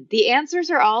again, the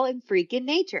answers are all in freaking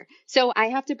nature. So I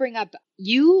have to bring up,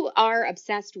 you are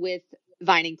obsessed with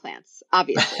vining plants,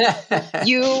 obviously.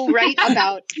 You write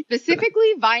about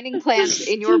specifically vining plants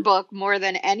in your book more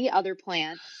than any other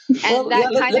plant. And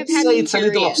that kind of had me it's curious. A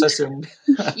little obsession.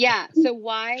 Yeah. So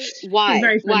why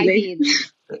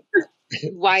beans?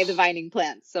 Why the vining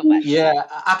plants so much? Yeah,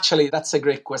 actually, that's a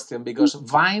great question, because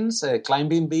vines,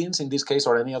 climbing beans in this case,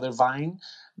 or any other vine,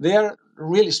 they are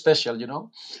really special, you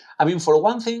know. I mean, for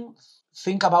one thing,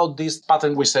 think about this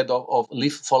pattern we said of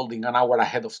leaf folding an hour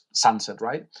ahead of sunset,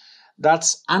 right?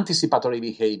 That's anticipatory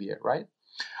behavior, right?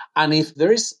 And if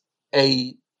there is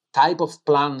a type of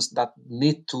plants that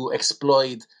need to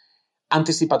exploit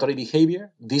anticipatory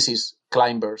behavior, this is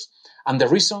climbers. And the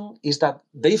reason is that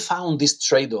they found this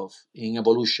trade-off in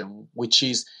evolution, which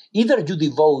is either you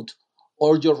devote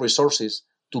all your resources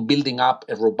to building up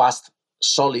a robust,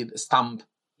 solid stump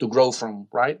to grow from,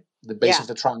 right? The base of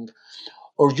the trunk,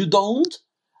 or you don't,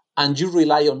 and you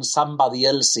rely on somebody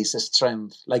else's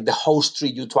strength, like the host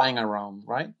tree you twine around,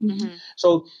 right? Mm-hmm.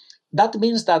 So that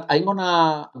means that I'm going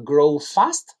to grow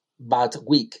fast, but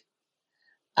weak.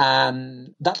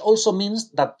 And that also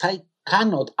means that I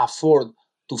cannot afford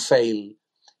to fail.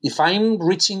 If I'm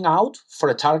reaching out for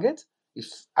a target, if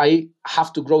I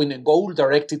have to grow in a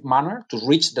goal-directed manner to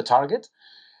reach the target,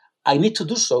 I need to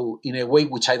do so in a way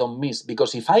which I don't miss.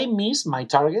 Because if I miss my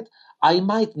target, I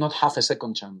might not have a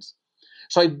second chance.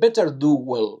 So I better do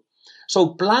well.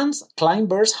 So plants,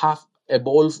 climbers have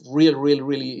evolved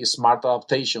really smart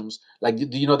adaptations. Like,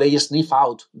 you know, they sniff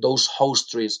out those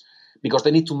host trees because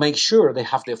they need to make sure they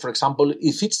have for example,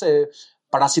 if it's a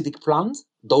parasitic plant,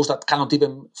 those that cannot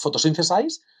even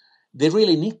photosynthesize, they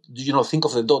really need, think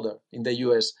of the dodder in the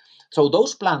US. So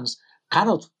those plants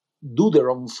cannot do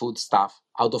their own food stuff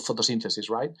out of photosynthesis,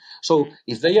 right? So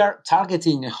if they are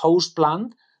targeting a host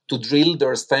plant to drill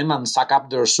their stem and suck up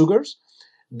their sugars,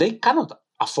 they cannot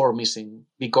afford missing,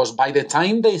 because by the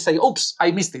time they say, oops,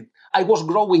 I missed it, I was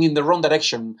growing in the wrong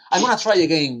direction, I'm going to try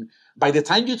again. By the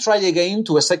time you try again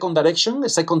to a second direction, a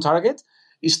second target,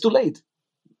 it's too late.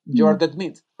 You're dead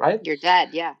meat, right? You're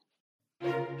dead, yeah.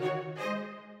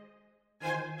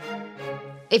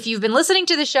 If you've been listening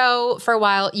to the show for a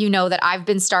while, you know that I've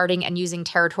been starting and using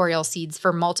Territorial seeds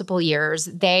for multiple years.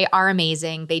 They are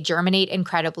amazing. They germinate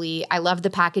incredibly. I love the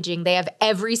packaging. They have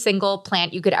every single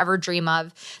plant you could ever dream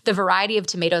of. The variety of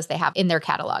tomatoes they have in their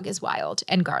catalog is wild,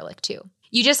 and garlic too.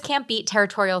 You just can't beat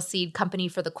Territorial Seed Company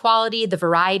for the quality, the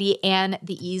variety, and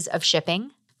the ease of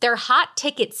shipping. Their hot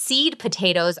ticket seed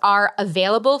potatoes are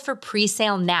available for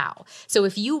pre-sale now. So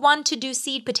if you want to do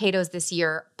seed potatoes this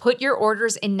year, put your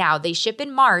orders in now. They ship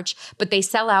in March, but they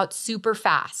sell out super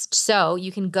fast. So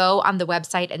you can go on the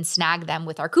website and snag them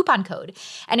with our coupon code.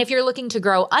 And if you're looking to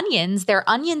grow onions, their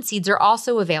onion seeds are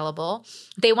also available.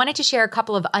 They wanted to share a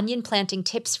couple of onion planting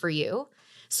tips for you.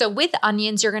 So with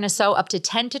onions, you're going to sow up to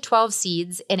 10 to 12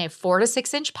 seeds in a 4 to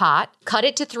 6 inch pot. Cut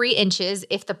it to 3 inches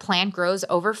if the plant grows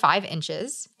over 5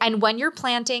 inches. And when you're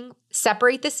planting,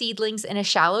 separate the seedlings in a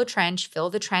shallow trench, fill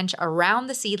the trench around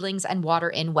the seedlings, and water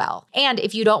in well. And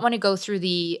if you don't want to go through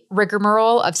the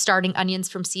rigmarole of starting onions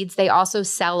from seeds, they also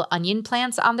sell onion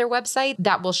plants on their website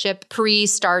that will ship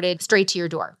pre-started straight to your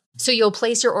door. So you'll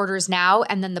place your orders now,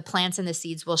 and then the plants and the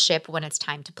seeds will ship when it's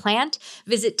time to plant.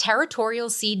 Visit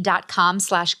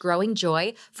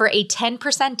territorialseed.com/growingjoy for a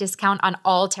 10% discount on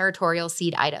all Territorial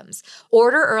Seed items.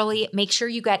 Order early. Make sure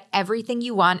you get everything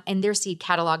you want in their seed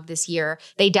catalog this year.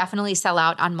 They definitely sell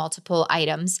out on multiple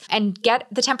items, and get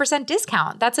the 10%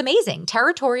 discount. That's amazing.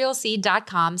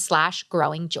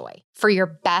 territorialseed.com/growingjoy for your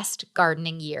best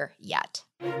gardening year yet.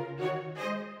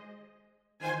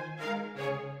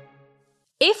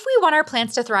 If we want our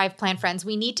plants to thrive, plant friends,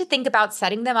 we need to think about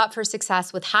setting them up for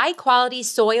success with high-quality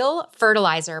soil,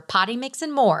 fertilizer, potting mix,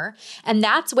 and more. And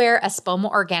that's where Espoma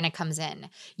Organic comes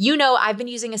in. You know, I've been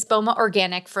using Espoma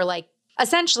Organic for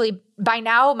essentially, by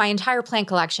now, my entire plant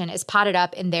collection is potted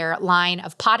up in their line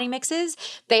of potting mixes.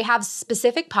 They have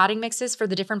specific potting mixes for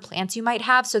the different plants you might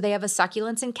have. So they have a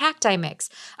succulents and cacti mix,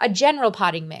 a general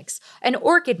potting mix, an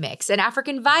orchid mix, an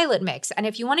African violet mix. And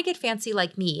if you want to get fancy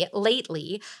like me,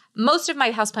 lately, most of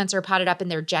my houseplants are potted up in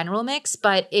their general mix.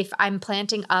 But if I'm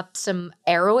planting up some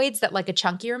aroids that like a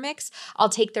chunkier mix, I'll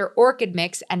take their orchid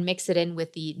mix and mix it in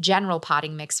with the general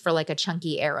potting mix for like a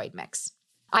chunky aroid mix.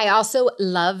 I also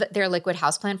love their liquid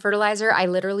houseplant fertilizer. I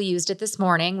literally used it this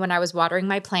morning when I was watering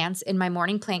my plants in my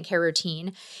morning plant care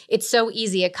routine. It's so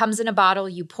easy. It comes in a bottle.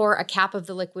 You pour a cap of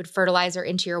the liquid fertilizer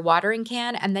into your watering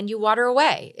can, and then you water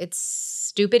away. It's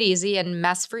stupid easy and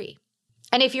mess-free.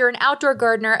 And if you're an outdoor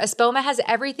gardener, Espoma has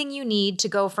everything you need to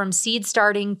go from seed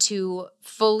starting to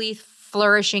fully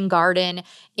flourishing garden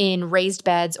in raised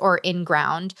beds or in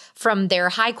ground, from their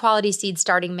high quality seed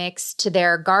starting mix to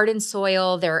their garden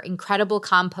soil, their incredible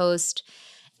compost,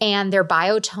 and their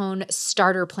Biotone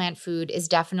starter plant food is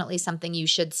definitely something you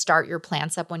should start your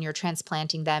plants up when you're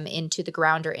transplanting them into the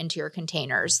ground or into your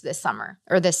containers this summer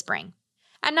or this spring.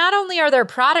 And not only are their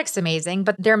products amazing,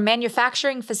 but their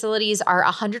manufacturing facilities are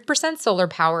 100% solar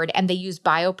powered and they use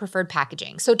bio-preferred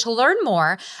packaging. So to learn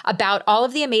more about all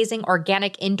of the amazing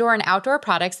organic indoor and outdoor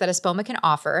products that Espoma can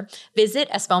offer, visit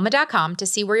espoma.com to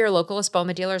see where your local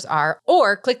Espoma dealers are,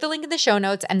 or click the link in the show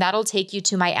notes and that'll take you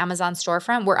to my Amazon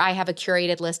storefront where I have a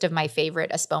curated list of my favorite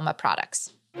Espoma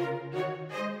products. Do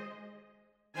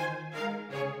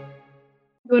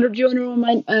you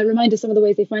want to remind us some of the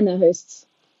ways they find their hosts?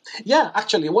 Yeah,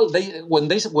 actually, well, when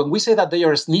we say that they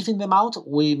are sniffing them out,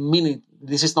 we mean it.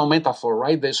 This is no metaphor,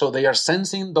 right? So they are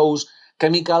sensing those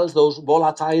chemicals, those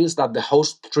volatiles that the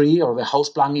host tree or the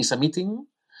host plant is emitting.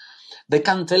 They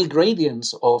can tell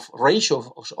gradients of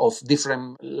ratio of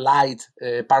different light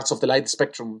parts of the light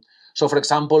spectrum. So, for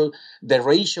example, the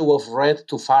ratio of red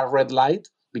to far red light,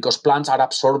 because plants are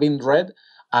absorbing red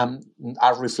and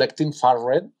are reflecting far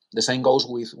red. The same goes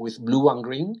with blue and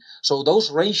green. So those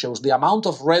ratios, the amount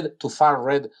of red to far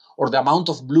red or the amount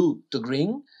of blue to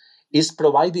green, is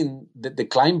providing the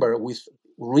climber with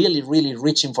really, really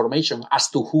rich information as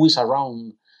to who is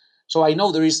around. So I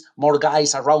know there is more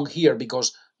guys around here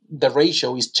because the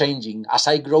ratio is changing. As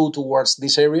I grow towards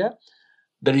this area,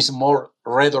 there is more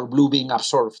red or blue being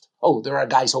absorbed. Oh, there are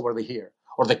guys over here,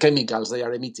 or the chemicals they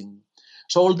are emitting.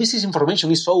 So all this information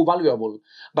is so valuable.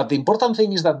 But the important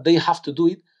thing is that they have to do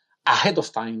it ahead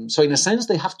of time. So in a sense,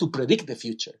 they have to predict the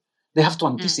future. They have to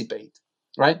anticipate,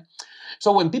 right?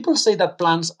 So when people say that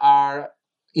plants are,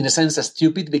 in a sense,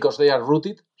 stupid because they are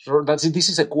rooted, this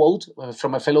is a quote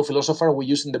from a fellow philosopher we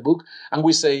use in the book. And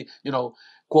we say,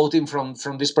 quoting from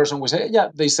this person, we say,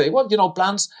 they say, well,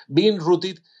 plants being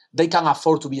rooted, they can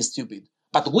afford to be stupid.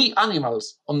 But we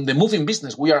animals on the moving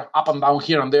business, we are up and down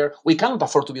here and there. We cannot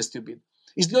afford to be stupid.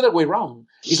 It's the other way around.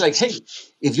 It's like, hey,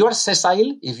 if you are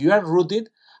sessile, if you are rooted,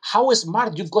 how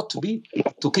smart you've got to be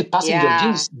to keep passing your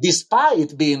genes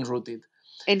despite being rooted.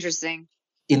 Interesting.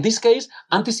 In this case,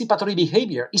 anticipatory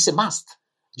behavior is a must.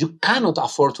 You cannot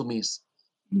afford to miss.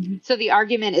 So the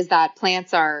argument is that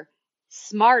plants are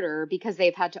smarter because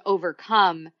they've had to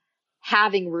overcome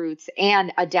having roots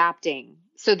and adapting.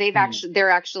 So they're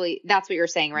actually, that's what you're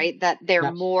saying, right? That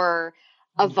they're more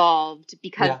evolved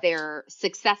because they're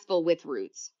successful with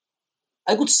roots.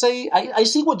 I would say, I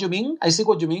see what you mean.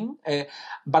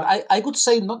 But I would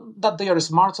say not that they are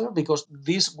smarter, because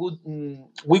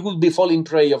we would be falling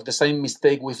prey of the same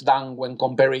mistake we've done when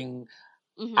comparing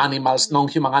animals,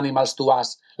 non-human animals to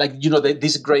us. Like,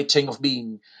 this great chain of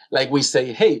being. Like we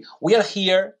say, hey, we are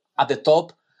here at the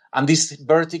top, and this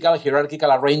vertical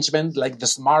hierarchical arrangement, like the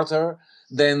smarter,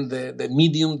 then the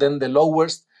medium, then the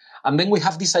lowest. And then we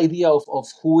have this idea of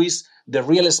who is the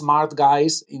real smart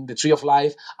guys in the tree of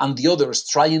life and the others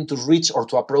trying to reach or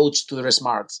to approach to the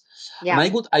smarts. Yeah.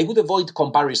 And I would avoid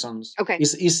comparisons. Okay.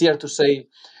 It's easier to say.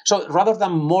 So rather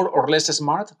than more or less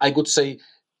smart, I would say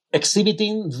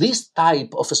exhibiting this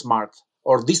type of smart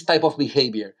or this type of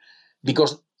behavior,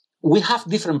 because we have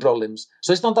different problems.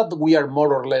 So it's not that we are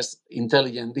more or less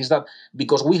intelligent. It's that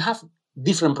because we have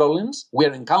different problems, we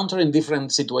are encountering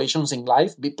different situations in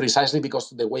life precisely because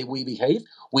of the way we behave.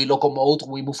 We locomote,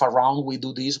 we move around, we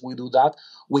do this, we do that.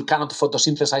 We cannot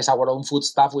photosynthesize our own food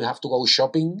stuff. We have to go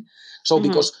shopping. So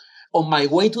because on my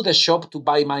way to the shop to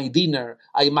buy my dinner,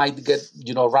 I might get,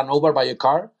 run over by a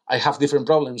car. I have different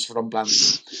problems from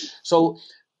plants. So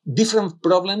different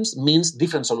problems means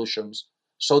different solutions.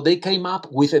 So they came up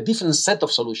with a different set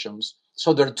of solutions.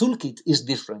 So their toolkit is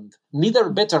different, neither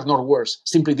better nor worse,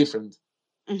 simply different.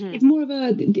 Mm-hmm.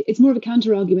 It's more of a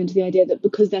counter argument to the idea that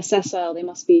because they're sessile, they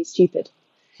must be stupid.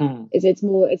 It's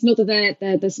not that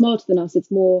they're smarter than us. It's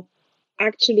more,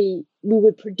 actually, we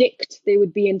would predict they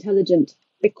would be intelligent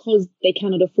because they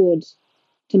cannot afford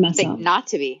to mess up. Not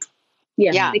to be.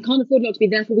 Yeah, they can't afford not to be.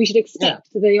 Therefore, we should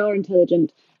expect that they are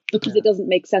intelligent. Because it doesn't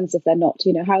make sense if they're not.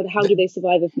 How do they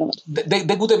survive if not?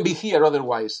 They wouldn't be here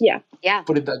otherwise. Yeah.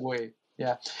 Put it that way.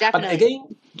 Yeah. Definitely. But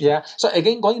again, So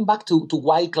again, going back to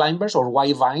why climbers or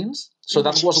why vines. So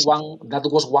that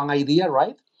was one idea,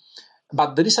 right?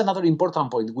 But there is another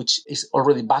important point, which is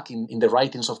already back in the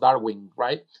writings of Darwin,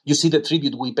 right? You see the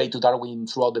tribute we pay to Darwin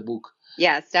throughout the book.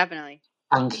 Yes, definitely.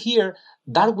 And here,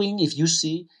 Darwin, if you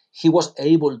see, he was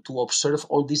able to observe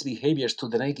all these behaviors to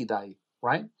the naked eye,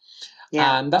 right?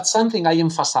 Yeah. And that's something I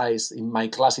emphasize in my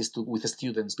classes with the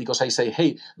students, because I say,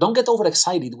 hey, don't get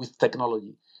overexcited with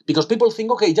technology, Because people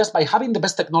think, okay, just by having the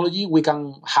best technology we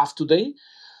can have today,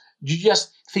 you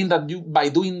just think that by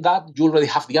doing that, you already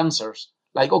have the answers.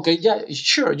 Like, okay, yeah,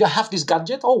 sure, you have this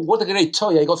gadget. Oh, what a great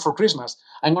toy I got for Christmas.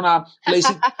 I'm going to place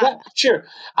it. Yeah, sure.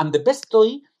 And the best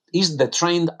toy is the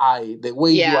trained eye, the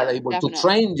way you are able to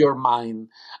train your mind.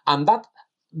 And that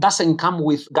doesn't come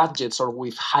with gadgets or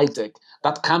with high tech.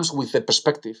 That comes with the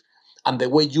perspective and the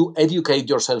way you educate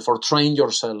yourself or train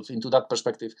yourself into that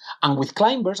perspective. And with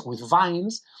climbers, with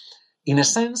vines, in a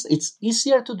sense, it's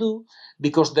easier to do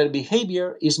because their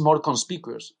behavior is more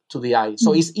conspicuous to the eye.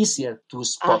 So it's easier to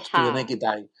spot to the naked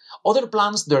eye. Other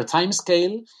plants, their time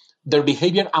scale, their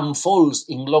behavior unfolds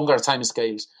in longer time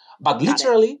scales. But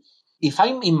literally, if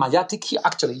I'm in Mayatic,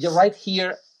 actually, you're right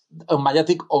here on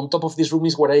Mayatic, on top of this room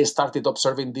is where I started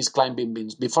observing these climbing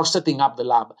beans before setting up the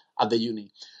lab at the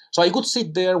uni. So I could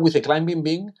sit there with a climbing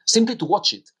bean simply to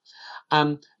watch it.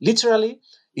 And literally,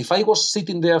 if I was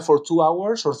sitting there for 2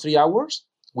 hours or 3 hours,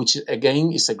 which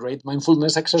again is a great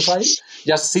mindfulness exercise,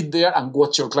 just sit there and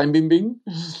watch your climbing bean.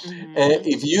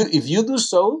 If you do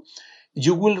so,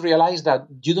 you will realize that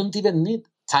you don't even need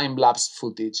time-lapse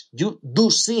footage. You do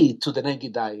see it to the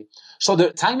naked eye. So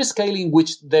the time scale in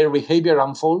which their behavior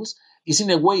unfolds is in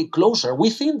a way closer. We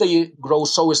think they grow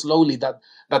so slowly that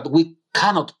we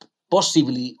cannot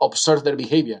possibly observe their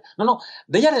behavior. No,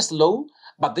 they are slow,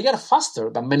 but they are faster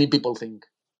than many people think.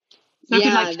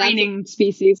 Something like training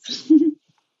species.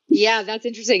 Yeah, that's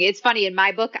interesting. It's funny. In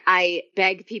my book, I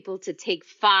beg people to take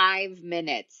 5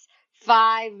 minutes.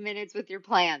 5 minutes with your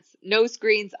plants. No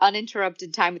screens,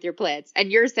 uninterrupted time with your plants.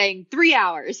 And you're saying 3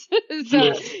 hours.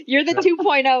 So you're the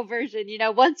 2.0 version.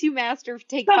 Once you master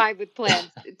take 5 with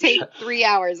plants, take 3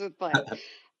 hours with plants.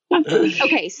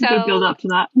 Okay, so build up to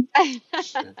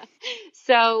that.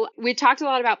 So we talked a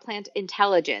lot about plant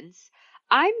intelligence.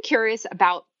 I'm curious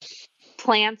about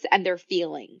plants and their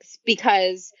feelings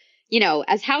because,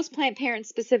 as houseplant parents,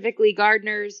 specifically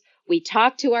gardeners, we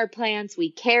talk to our plants,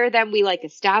 we care them, we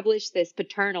establish this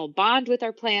paternal bond with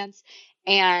our plants,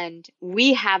 and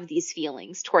we have these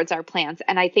feelings towards our plants.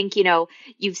 And I think,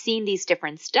 you've seen these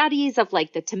different studies of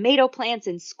the tomato plants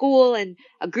in school, and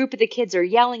a group of the kids are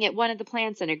yelling at one of the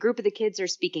plants and a group of the kids are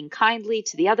speaking kindly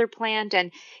to the other plant.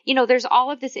 And, there's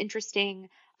all of this interesting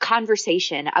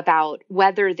conversation about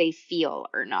whether they feel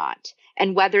or not,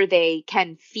 and whether they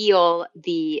can feel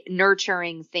the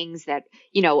nurturing things that,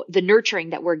 the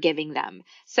nurturing that we're giving them.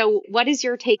 So what is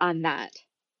your take on that?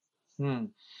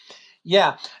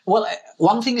 Yeah. Well,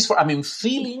 one thing is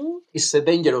feeling is a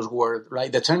dangerous word,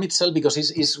 right? The term itself, because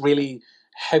it's really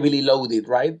heavily loaded,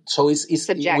 right? So it's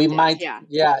subjective, we might,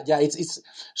 it's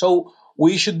so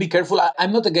we should be careful.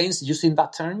 I'm not against using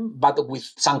that term, but with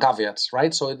some caveats,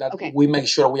 right? So that we make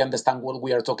sure we understand what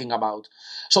we are talking about.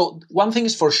 So one thing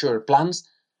is for sure, plants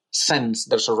sense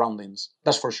their surroundings.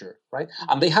 That's for sure, right?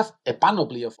 And they have a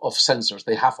panoply of sensors.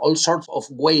 They have all sorts of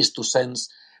ways to sense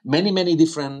many, many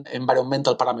different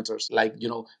environmental parameters, like,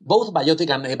 both biotic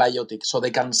and abiotic. So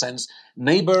they can sense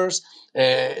neighbors,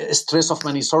 stress of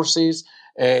many sources,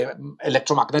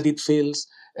 electromagnetic fields,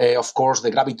 of course,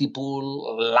 the gravity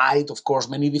pull, light, of course,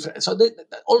 many different. So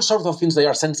all sorts of things they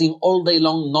are sensing all day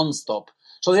long, non-stop.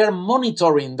 So they are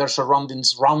monitoring their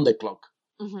surroundings round the clock.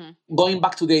 Mm-hmm. Going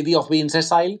back to the idea of being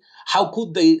sessile, how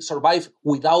could they survive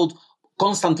without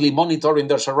constantly monitoring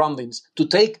their surroundings to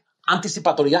take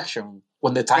anticipatory action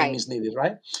when the time is needed,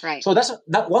 right? Right. So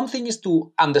that one thing is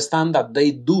to understand that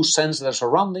they do sense their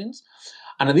surroundings,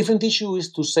 and a different issue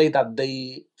is to say that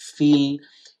they feel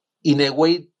in a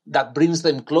way that brings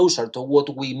them closer to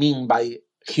what we mean by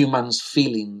humans'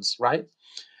 feelings, right?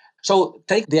 So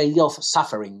take the idea of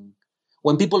suffering.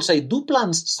 When people say, do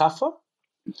plants suffer?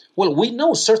 Well, we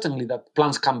know certainly that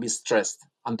plants can be stressed,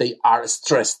 and they are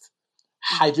stressed.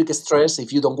 Hydric stress,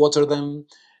 if you don't water them,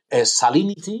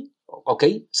 salinity,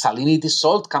 salinity,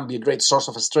 salt can be a great source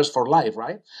of stress for life,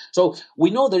 right? So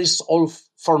we know there is all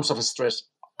forms of stress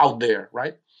out there,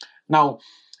 right? Now,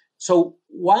 so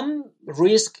one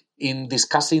risk in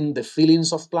discussing the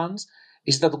feelings of plants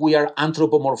is that we are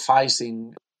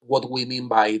anthropomorphizing what we mean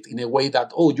by it in a way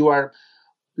that, you are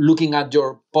looking at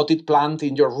your potted plant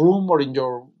in your room or in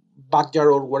your backyard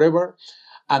or wherever,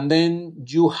 and then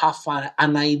you have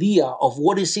an idea of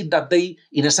what is it that they,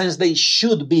 in a sense, they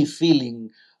should be feeling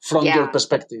from your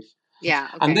perspective. Yeah.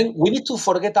 Okay. And then we need to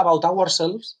forget about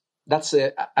ourselves. That's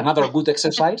another good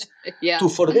exercise. To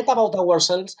forget about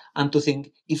ourselves and to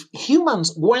think, if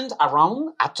humans weren't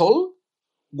around at all,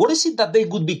 what is it that they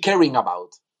would be caring about?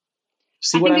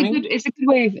 See what I mean? It's a good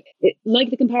way of, like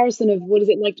the comparison of what is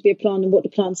it like to be a plant and what do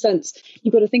plants sense.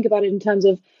 You've got to think about it in terms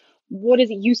of what is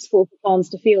it useful for plants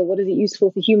to feel? What is it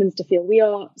useful for humans to feel? We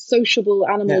are sociable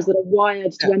animals that are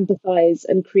wired to empathize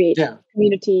and create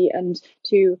community and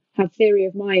to have theory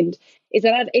of mind. Is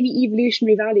that add any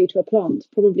evolutionary value to a plant?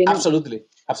 Probably not. Absolutely.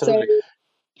 So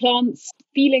plants'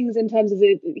 feelings in terms of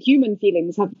the human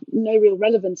feelings have no real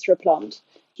relevance for a plant.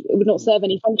 It would not serve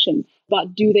any function.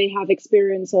 But do they have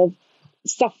experience of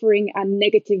suffering and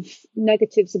negative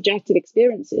subjective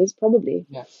experiences? Probably.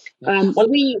 Well,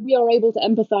 we are able to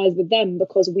empathize with them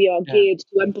because we are geared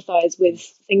to empathize with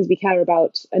things we care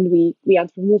about, and we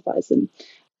anthropomorphize them.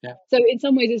 So in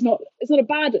some ways it's not a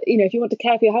bad, if you want to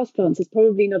care for your houseplants, it's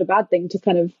probably not a bad thing to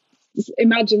kind of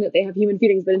imagine that they have human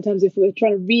feelings. But in terms of if we're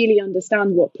trying to really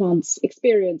understand what plants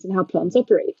experience and how plants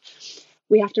operate,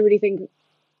 we have to really think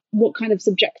what kind of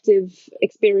subjective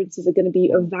experiences are going to be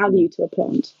of value to a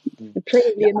plant. And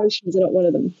probably emotions are not one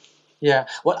of them. Yeah.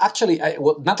 Well, actually,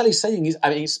 what Natalie is saying is,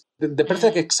 it's the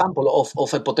perfect example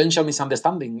of a potential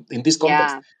misunderstanding in this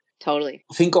context. Yeah, totally.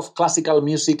 Think of classical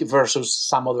music versus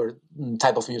some other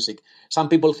type of music. Some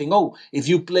people think, if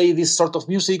you play this sort of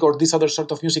music or this other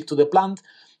sort of music to the plant,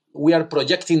 we are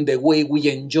projecting the way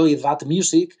we enjoy that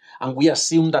music, and we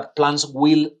assume that plants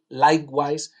will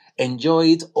likewise enjoy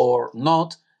it or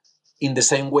not in the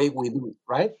same way we do,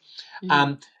 right?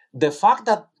 And the fact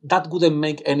that that wouldn't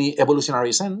make any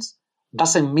evolutionary sense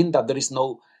doesn't mean that there is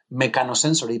no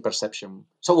mechanosensory perception.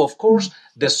 So, of course,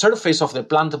 the surface of the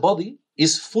plant body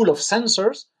is full of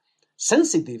sensors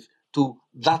sensitive to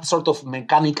that sort of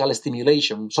mechanical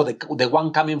stimulation, so the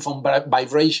one coming from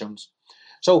vibrations.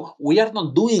 So we are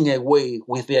not doing away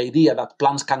with the idea that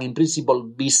plants can, in principle,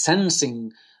 be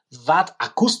sensing that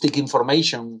acoustic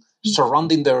information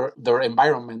surrounding their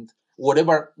environment,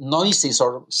 whatever noises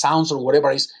or sounds or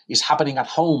whatever is happening at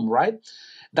home, right?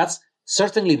 That's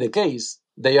certainly the case.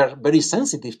 They are very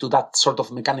sensitive to that sort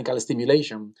of mechanical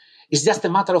stimulation. It's just a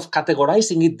matter of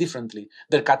categorizing it differently.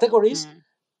 Their categories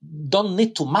don't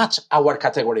need to match our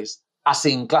categories, as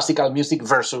in classical music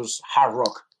versus hard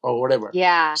rock or whatever.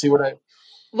 Yeah. See what I...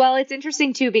 Well, it's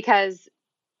interesting too, because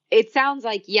it sounds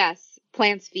like, yes,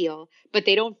 plants feel, but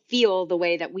they don't feel the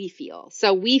way that we feel.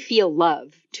 So we feel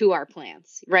love to our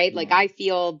plants, right? Like I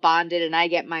feel bonded and I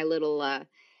get my little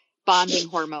bonding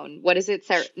hormone. What is it?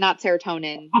 Not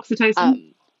serotonin.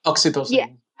 Oxytocin. Oxytocin. Yeah.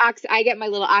 I get my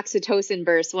little oxytocin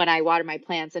burst when I water my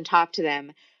plants and talk to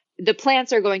them. The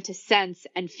plants are going to sense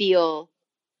and feel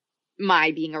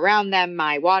my being around them,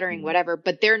 my watering, whatever,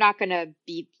 but they're not going to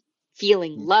be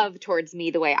feeling love towards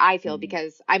me the way I feel,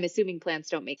 because I'm assuming plants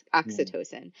don't make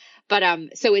oxytocin. But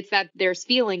so it's that there's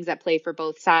feelings that play for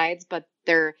both sides, but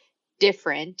they're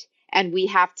different, and we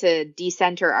have to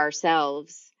decenter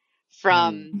ourselves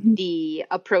from the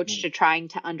approach to trying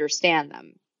to understand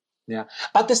them. Yeah.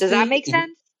 But does that make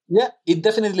sense? Yeah, it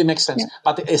definitely makes sense. Yeah.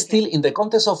 But still, in the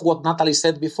context of what Natalie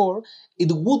said before, it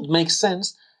would make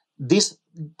sense, this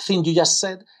thing you just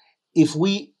said, if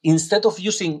we, instead of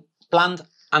using plant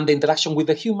and the interaction with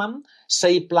the human,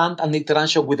 say plant and the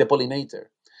interaction with the pollinator.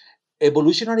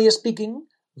 Evolutionary speaking,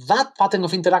 that pattern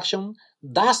of interaction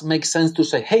does make sense to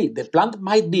say, hey, the plant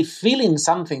might be feeling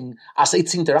something as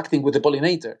it's interacting with the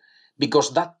pollinator,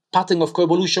 because that pattern of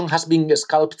coevolution has been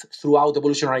sculpted throughout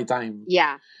evolutionary time.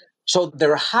 Yeah. So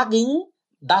their hugging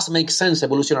does make sense,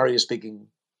 evolutionary speaking.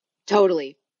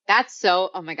 Totally. That's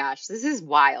so, oh my gosh, this is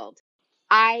wild.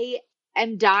 I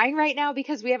am dying right now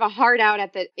because we have a hard out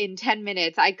in 10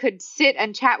 minutes. I could sit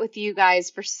and chat with you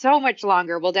guys for so much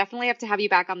longer. We'll definitely have to have you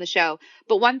back on the show.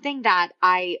 But one thing that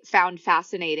I found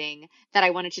fascinating that I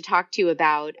wanted to talk to you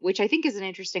about, which I think is an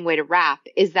interesting way to wrap,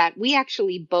 is that we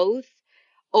actually both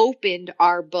opened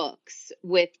our books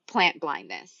with plant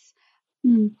blindness.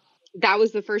 That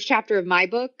was the first chapter of my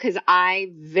book, because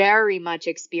I very much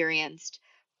experienced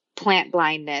plant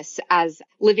blindness as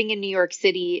living in New York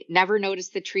City, never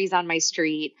noticed the trees on my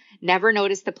street, never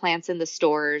noticed the plants in the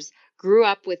stores, grew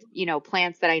up with,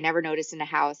 plants that I never noticed in a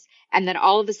house. And then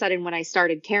all of a sudden, when I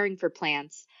started caring for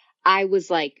plants, I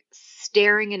was like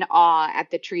staring in awe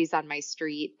at the trees on my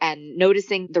street and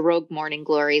noticing the rogue morning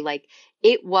glory. Like,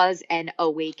 it was an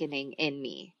awakening in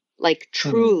me, like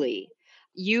truly.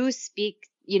 You speak,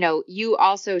 you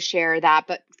also share that,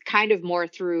 but kind of more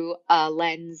through a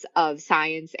lens of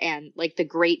science and like the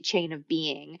great chain of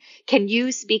being. Can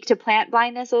you speak to plant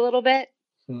blindness a little bit?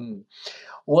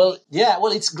 Well,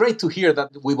 it's great to hear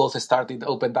that we both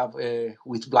opened up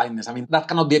with blindness. I mean, that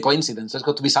cannot be a coincidence. There's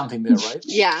got to be something there, right?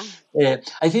 Yeah.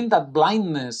 I think that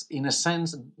blindness, in a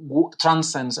sense,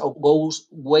 transcends or goes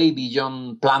way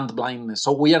beyond plant blindness.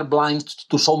 So we are blind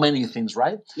to so many things,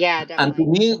 right? Yeah, definitely. And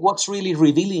to me, what's really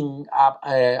revealing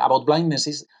about blindness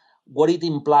is what it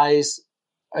implies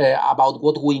about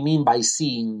what we mean by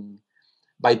seeing.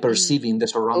 by perceiving the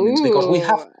surroundings, because we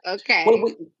have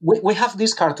we have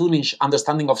this cartoonish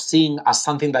understanding of seeing as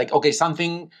something like, okay,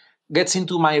 something gets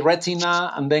into my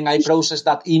retina and then I process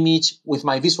that image with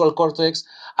my visual cortex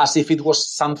as if it was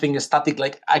something static,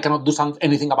 like I cannot do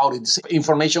anything about it.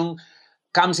 Information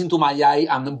comes into my eye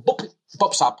and then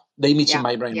pops up the image in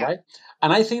my brain, right?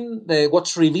 And I think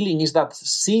what's revealing is that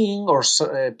seeing or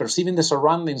perceiving the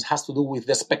surroundings has to do with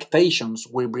the expectations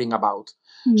we bring about.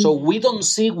 So we don't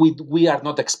see what we are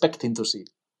not expecting to see,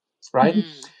 right?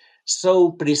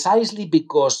 So precisely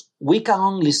because we can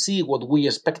only see what we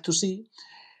expect to see,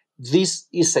 this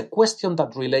is a question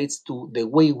that relates to the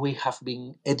way we have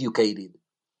been educated,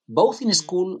 both in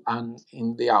school and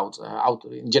in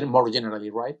the more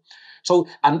generally, right? So,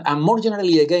 and more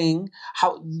generally again,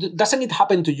 how doesn't it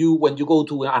happen to you when you go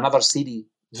to another city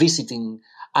visiting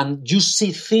and you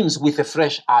see things with a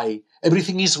fresh eye?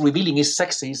 Everything is revealing, is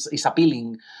sexy, is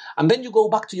appealing. And then you go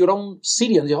back to your own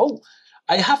city and you go, oh,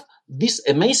 I have these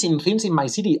amazing things in my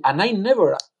city and I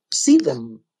never see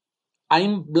them.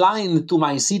 I'm blind to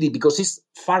my city because it's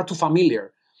far too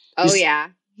familiar.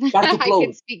 Far too close. I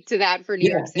can speak to that for New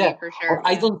York City for sure. Or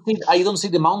I don't see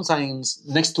the mountains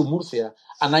next to Murcia,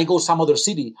 and I go some other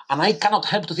city, and I cannot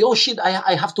help to think, oh shit,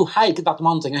 I have to hike that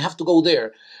mountain. I have to go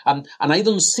there, and I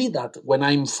don't see that when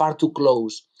I'm far too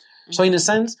close. So in a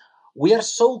sense, we are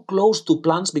so close to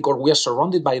plants because we are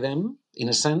surrounded by them, in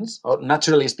a sense, or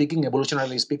naturally speaking,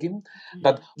 evolutionarily speaking,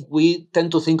 that we tend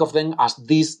to think of them as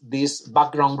this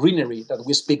background greenery that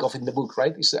we speak of in the book,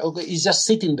 right? It's just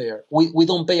sitting there. We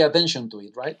don't pay attention to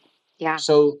it, right? Yeah.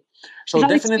 So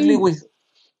definitely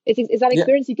is that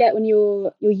experience you get when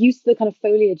you're used to the kind of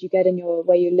foliage you get in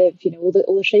where you live,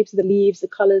 all the shapes of the leaves, the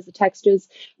colors, the textures,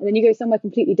 and then you go somewhere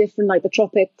completely different, like the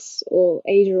tropics or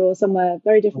Asia or somewhere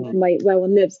very different from where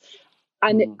one lives,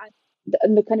 and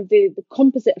the kind of the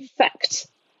composite effect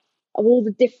of all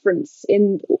the difference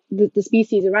in the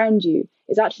species around you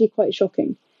is actually quite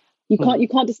shocking. You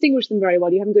can't distinguish them very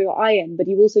well. You haven't got your eye in, but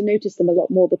you also notice them a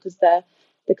lot more because they're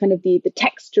the kind of the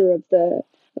texture of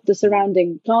the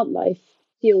surrounding plant life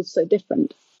feels so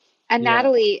different. And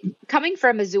Natalie, coming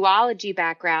from a zoology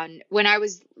background, when I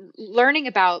was learning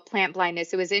about plant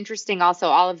blindness, it was interesting also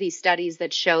all of these studies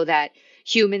that show that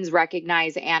humans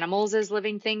recognize animals as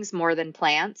living things more than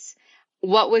plants.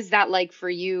 What was that like for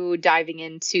you diving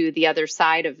into the other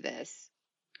side of this,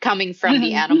 coming from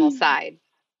the animal side?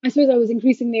 I suppose I was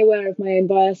increasingly aware of my own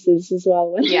biases as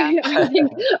well. I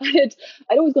think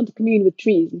I'd always gone to commune with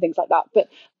trees and things like that, but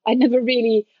I'd never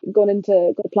really gone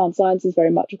into plant sciences very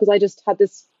much because I just had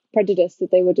this prejudice that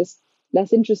they were just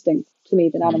less interesting to me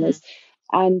than animals.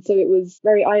 And so it was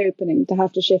very eye-opening to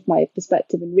have to shift my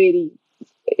perspective and really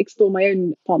explore my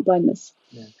own plant blindness.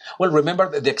 Yeah. Well,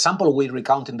 remember the example we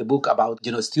recount in the book about,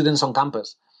 students on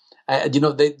campus.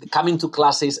 They coming to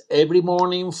classes every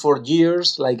morning for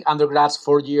years, like undergrads,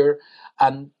 4 year,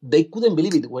 and they couldn't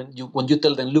believe it when you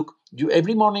tell them, look,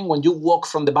 every morning when you walk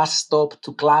from the bus stop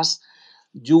to class,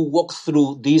 you walk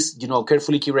through these,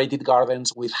 carefully curated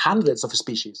gardens with hundreds of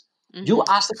species. You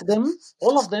ask them,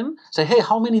 all of them, say, hey,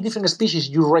 how many different species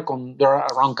you reckon there are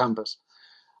around campus?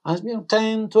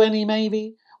 10, 20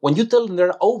 maybe. When you tell them there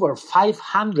are over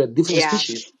 500 different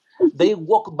species, they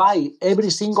walk by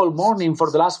every single morning for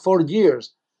the last 4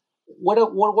 years. Where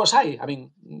was I? I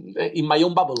mean, in my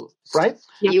own bubble, right?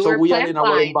 You so were we are in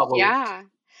our own bubble. Yeah.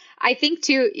 I think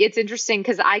too, it's interesting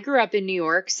because I grew up in New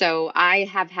York, so I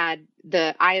have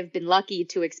been lucky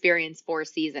to experience 4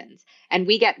 seasons, and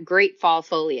we get great fall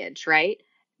foliage, right?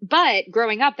 But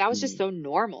growing up, that was just so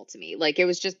normal to me. Like it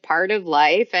was just part of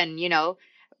life. And,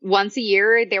 once a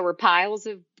year there were piles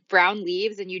of brown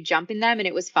leaves and you jump in them and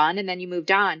it was fun. And then you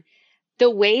moved on. The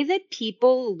way that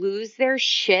people lose their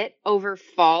shit over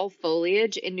fall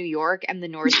foliage in New York and the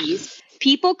Northeast,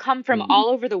 people come from all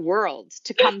over the world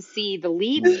to come see the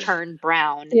leaves turn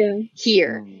brown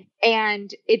here.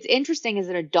 And it's interesting as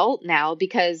an adult now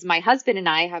because my husband and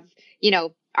I have,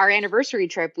 our anniversary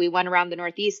trip, we went around the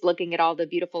Northeast looking at all the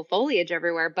beautiful foliage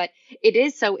everywhere. But it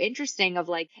is so interesting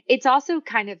it's also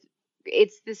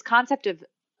it's this concept of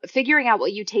figuring out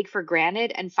what you take for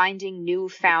granted and finding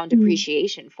newfound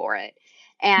appreciation for it.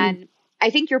 And I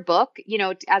think your book,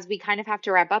 as we kind of have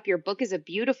to wrap up, your book is a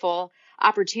beautiful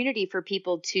opportunity for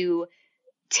people to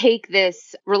take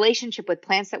this relationship with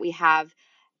plants that we have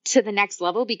to the next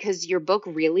level, because your book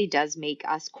really does make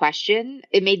us question.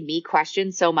 It made me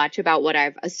question so much about what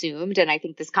I've assumed. And I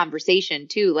think this conversation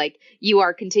too, you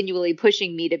are continually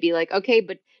pushing me to be like, okay,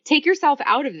 but take yourself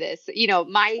out of this.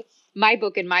 My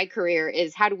book and my career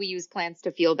is how do we use plants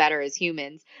to feel better as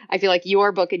humans? I feel like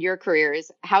your book and your career is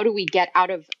how do we get out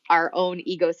of our own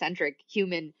egocentric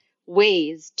human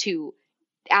ways to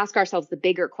ask ourselves the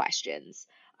bigger questions.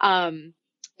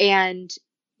 And,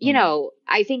 you know,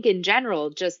 I think in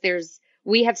general, just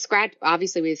we've scratched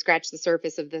the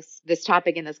surface of this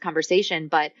topic in this conversation,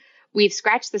 but we've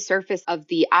scratched the surface of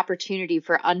the opportunity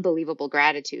for unbelievable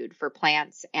gratitude for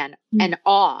plants and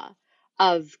awe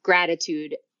of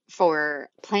gratitude for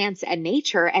plants and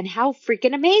nature and how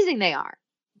freaking amazing they are.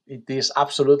 It is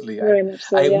absolutely. Very much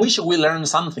so, I wish we learned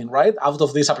something, right? Out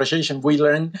of this appreciation, we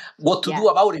learn what to do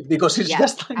about it, because it's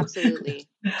just like, absolutely.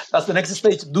 That's the next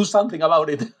stage. Do something about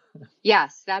it.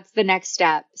 Yes, that's the next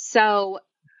step. So,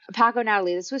 Paco,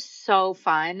 Natalie, this was so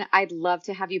fun. I'd love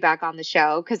to have you back on the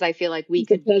show, because I feel like we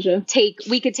could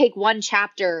take one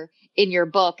chapter in your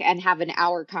book and have an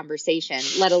hour conversation,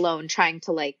 let alone trying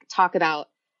to like talk about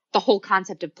the whole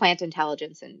concept of plant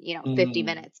intelligence in, 50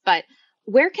 minutes. But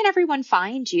where can everyone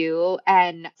find you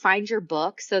and find your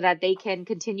book so that they can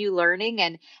continue learning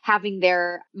and having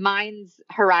their mind's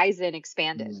horizon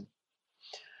expanded?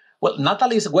 Well,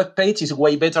 Natalie's webpage is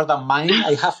way better than mine.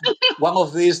 I have one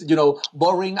of these,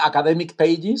 boring academic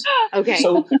pages. Okay.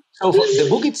 So for the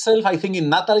book itself, I think in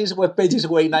Natalie's webpage is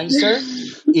way nicer.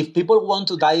 If people want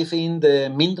to dive in the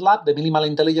MINT lab, the Minimal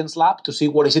Intelligence Lab, to see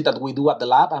what is it that we do at the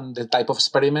lab and the type of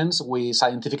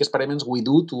scientific experiments we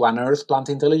do to unearth plant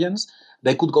intelligence,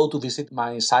 they could go to visit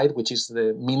my site, which is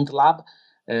the MINT lab.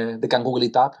 They can Google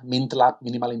it up, MINT lab,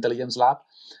 Minimal Intelligence Lab.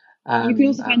 You can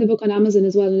also find the book on Amazon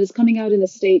as well, and it's coming out in the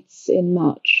States in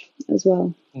March as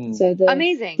well. So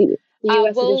amazing. The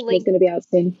US edition is going to be out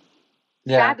soon.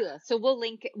 Yeah. Fabulous. So we'll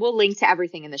link to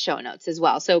everything in the show notes as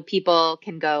well, so people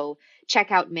can go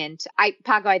check out MINT.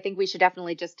 Paco, I think we should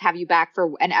definitely just have you back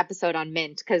for an episode on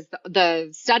MINT, because the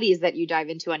studies that you dive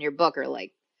into on your book are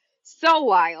like so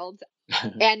wild.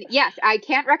 And yes, I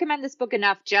can't recommend this book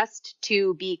enough, just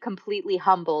to be completely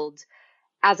humbled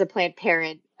as a plant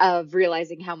parent of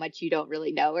realizing how much you don't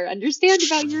really know or understand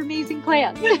about your amazing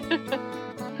plants.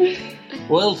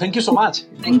 Well, thank you so much.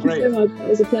 Thank you so much. It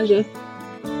was a pleasure.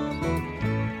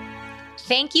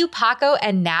 Thank you, Paco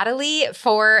and Natalie,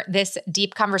 for this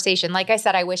deep conversation. Like I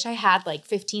said, I wish I had like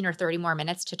 15 or 30 more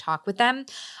minutes to talk with them.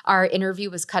 Our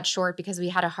interview was cut short because we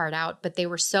had a hard out, but they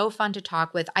were so fun to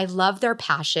talk with. I love their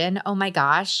passion. Oh my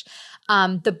gosh.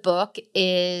 The book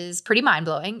is pretty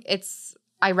mind-blowing.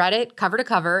 I read it cover to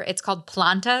cover. It's called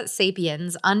Planta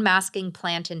Sapiens, Unmasking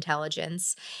Plant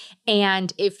Intelligence.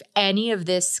 And if any of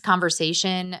this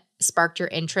conversation sparked your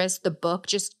interest, the book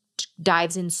just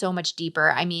dives in so much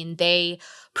deeper. I mean, they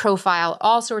profile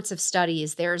all sorts of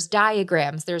studies. There's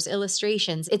diagrams, there's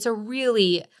illustrations. It's a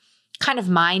really kind of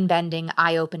mind-bending,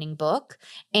 eye-opening book.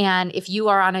 And if you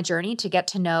are on a journey to get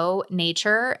to know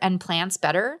nature and plants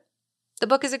better, the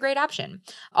book is a great option.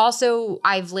 Also,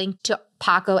 I've linked to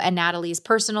Paco and Natalie's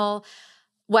personal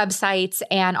websites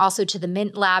and also to the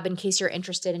MINT Lab in case you're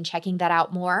interested in checking that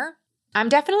out more. I'm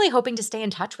definitely hoping to stay in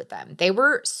touch with them. They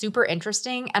were super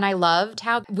interesting, and I loved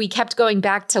how we kept going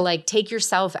back to like, take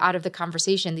yourself out of the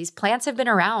conversation. These plants have been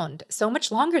around so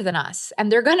much longer than us, and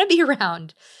they're going to be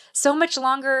around so much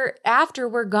longer after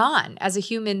we're gone as a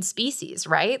human species,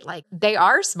 right? Like, they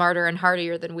are smarter and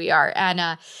hardier than we are.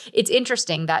 And it's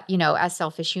interesting that, as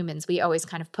selfish humans, we always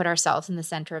kind of put ourselves in the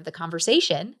center of the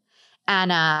conversation.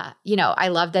 And, I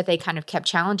love that they kind of kept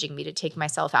challenging me to take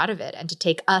myself out of it and to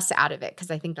take us out of it,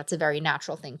 because I think that's a very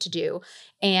natural thing to do.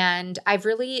 And I've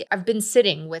been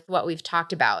sitting with what we've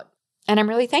talked about, and I'm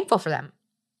really thankful for them.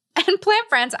 And plant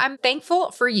friends, I'm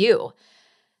thankful for you.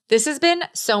 This has been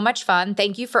so much fun.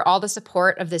 Thank you for all the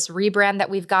support of this rebrand that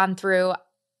we've gone through.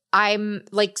 I'm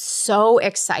like so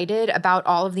excited about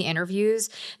all of the interviews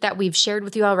that we've shared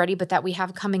with you already, but that we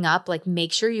have coming up. Like,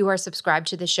 make sure you are subscribed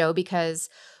to the show, because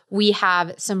we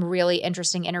have some really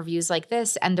interesting interviews like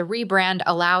this, and the rebrand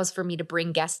allows for me to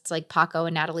bring guests like Paco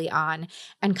and Natalie on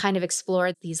and kind of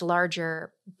explore these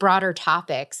larger, broader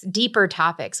topics, deeper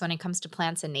topics when it comes to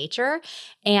plants and nature.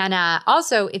 And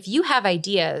also, if you have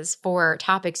ideas for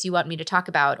topics you want me to talk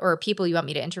about or people you want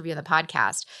me to interview in the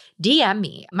podcast, DM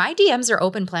me. My DMs are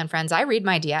open, plant friends. I read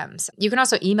my DMs. You can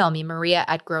also email me,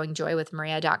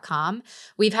 maria@growingjoywithmaria.com.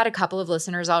 We've had a couple of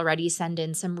listeners already send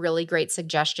in some really great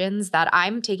suggestions that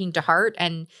I'm taking to heart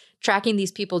and tracking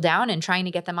these people down and trying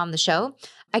to get them on the show.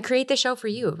 I create the show for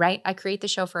you, right? I create the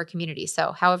show for our community.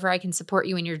 So however I can support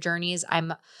you in your journeys,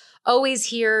 I'm always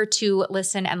here to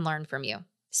listen and learn from you.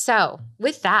 So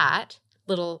with that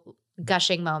little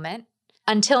gushing moment,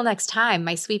 until next time,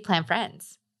 my sweet plant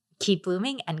friends, keep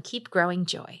blooming and keep growing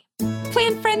joy.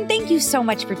 Plant friend, thank you so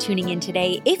much for tuning in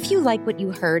today. If you like what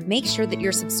you heard, make sure that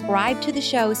you're subscribed to the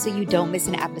show so you don't miss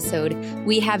an episode.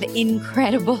 We have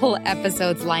incredible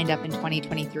episodes lined up in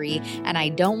 2023, and I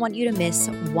don't want you to miss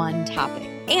one topic.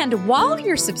 And while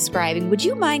you're subscribing, would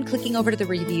you mind clicking over to the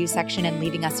review section and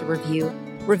leaving us a review?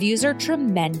 Reviews are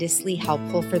tremendously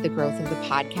helpful for the growth of the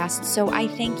podcast, so I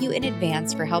thank you in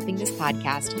advance for helping this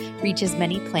podcast reach as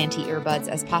many Planty earbuds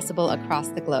as possible across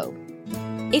the globe.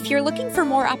 If you're looking for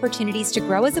more opportunities to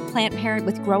grow as a plant parent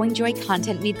with Growing Joy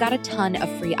content, we've got a ton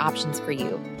of free options for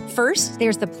you. First,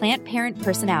 there's the Plant Parent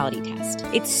Personality Test.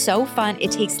 It's so fun.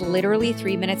 It takes literally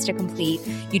 3 minutes to complete.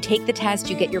 You take the test,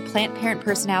 you get your Plant Parent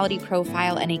personality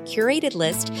profile and a curated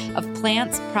list of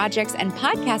plants, projects, and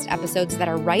podcast episodes that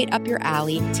are right up your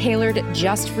alley, tailored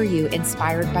just for you,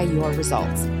 inspired by your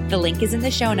results. The link is in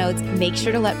the show notes. Make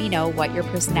sure to let me know what your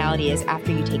personality is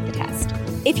after you take the test.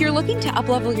 If you're looking to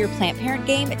uplevel your plant parent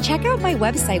game, check out my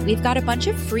website. We've got a bunch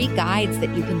of free guides that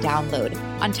you can download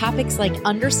on topics like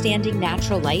understanding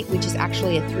natural light, which is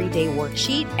actually a 3-day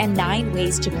worksheet, and 9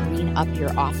 ways to green up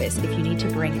your office if you need to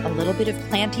bring a little bit of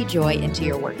planty joy into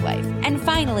your work life. And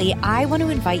finally, I want to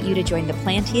invite you to join the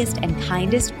plantiest and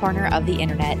kindest corner of the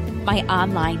internet, my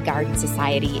online garden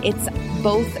society. It's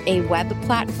both a web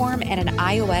platform and an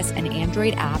iOS and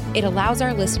Android app. It allows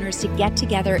our listeners to get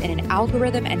together in an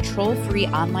algorithm and troll-free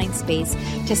online space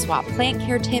to swap plant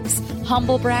care tips,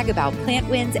 humble brag about plant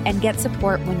wins, and get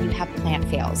support when you have plant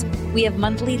fails. We have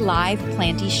monthly live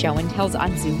planty show and tells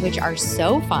on Zoom, which are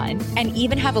so fun, and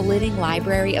even have a living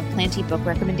library of planty book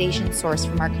recommendations sourced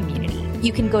from our community.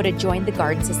 You can go to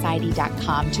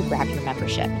jointhegardensociety.com to grab your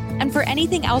membership. And for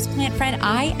anything else, plant friend,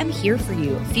 I am here for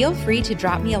you. Feel free to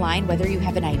drop me a line whether you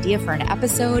have an idea for an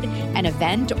episode, an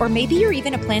event, or maybe you're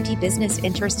even a planty business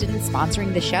interested in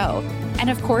sponsoring the show. And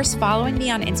of course, following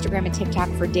me on Instagram and TikTok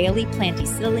for daily planty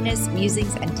silliness,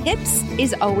 musings, and tips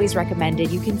is always recommended.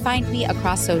 You can find me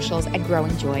across socials at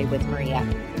Growing Joy with Maria.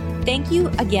 Thank you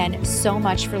again so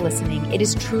much for listening. It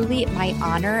is truly my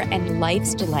honor and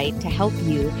life's delight to help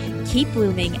you keep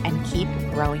blooming and keep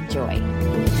growing joy.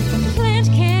 Plant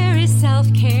care is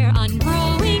self-care on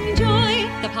Growing Joy,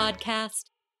 the podcast.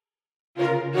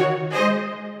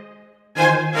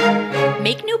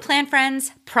 Make new plant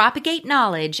friends, propagate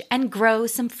knowledge, and grow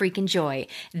some freaking joy.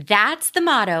 That's the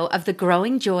motto of the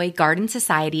Growing Joy Garden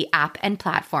Society app and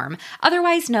platform,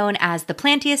 otherwise known as the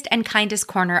plantiest and kindest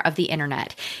corner of the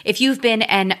internet. If you've been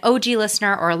an OG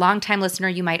listener or a longtime listener,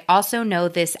 you might also know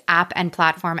this app and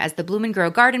platform as the Bloom and Grow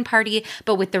Garden Party,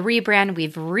 but with the rebrand,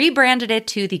 we've rebranded it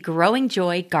to the Growing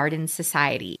Joy Garden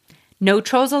Society. No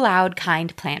trolls allowed,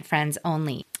 kind plant friends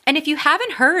only. And if you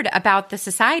haven't heard about the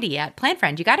society yet, Plant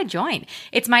Friend, you got to join.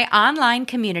 It's my online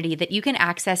community that you can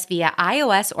access via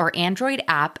iOS or Android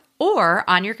app or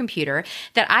on your computer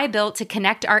that I built to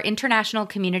connect our international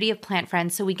community of plant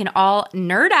friends so we can all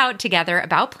nerd out together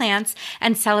about plants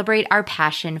and celebrate our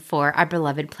passion for our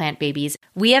beloved plant babies.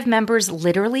 We have members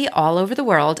literally all over the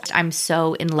world. I'm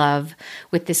so in love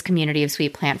with this community of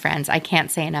sweet plant friends. I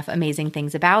can't say enough amazing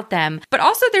things about them. But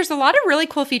also there's a lot of really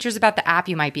cool features about the app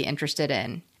you might be interested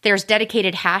in. There's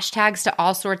dedicated hashtags to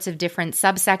all sorts of different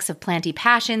subsects of planty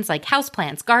passions like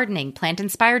houseplants, gardening,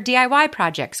 plant-inspired DIY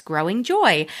projects, growing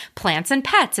joy, plants and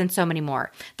pets, and so many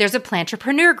more. There's a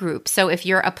plantrepreneur group, so if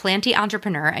you're a planty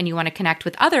entrepreneur and you want to connect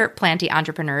with other planty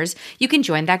entrepreneurs, you can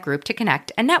join that group to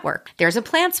connect and network. There's a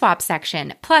plant swap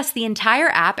section. Plus, the entire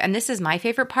app, and this is my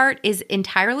favorite part, is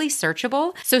entirely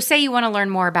searchable. So say you want to learn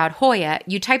more about Hoya,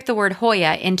 you type the word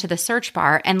Hoya into the search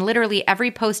bar, and literally every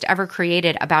post ever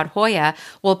created about Hoya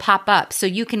will pop up. So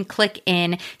you can click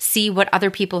in, see what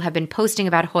other people have been posting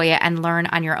about Hoya, and learn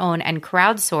on your own and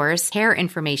crowdsource hair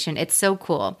information. It's so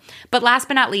cool. But last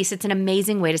but not least, it's an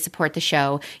amazing way to support the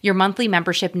show. Your monthly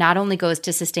membership not only goes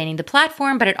to sustaining the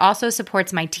platform, but it also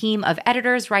supports my team of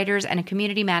editors, writers, and a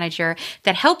community manager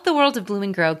that help the world of Bloom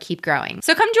and Grow keep growing.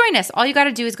 So come join us. All you got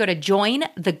to do is go to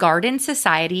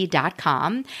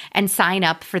jointhegardensociety.com and sign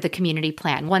up for the community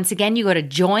plan. Once again, you go to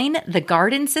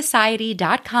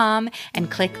jointhegardensociety.com and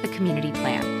click the community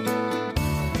plan.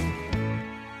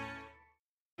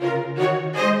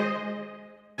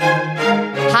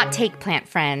 Hot take, plant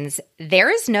friends. There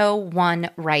is no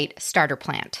one right starter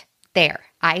plant. There,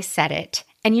 I said it.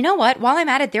 And you know what? While I'm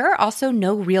at it, there are also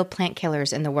no real plant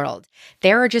killers in the world.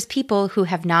 There are just people who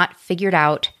have not figured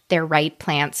out their right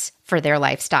plants for their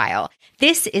lifestyle.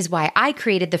 This is why I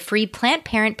created the free Plant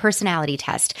Parent Personality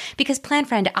Test. Because, Plant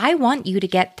Friend, I want you to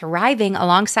get thriving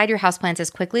alongside your houseplants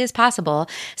as quickly as possible.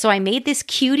 So I made this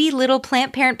cutie little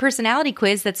Plant Parent Personality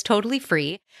Quiz that's totally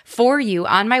free for you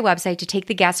on my website to take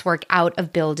the guesswork out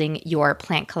of building your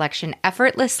plant collection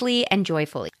effortlessly and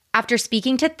joyfully. After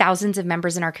speaking to thousands of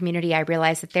members in our community, I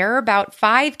realized that there are about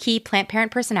 5 key plant parent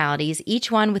personalities,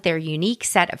 each one with their unique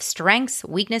set of strengths,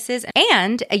 weaknesses,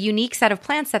 and a unique set of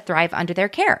plants that thrive under their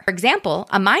care. For example,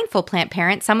 a mindful plant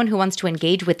parent, someone who wants to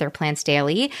engage with their plants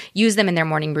daily, use them in their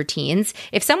morning routines.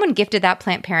 If someone gifted that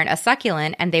plant parent a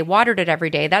succulent and they watered it every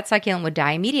day, that succulent would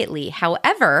die immediately.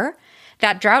 However,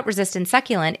 that drought-resistant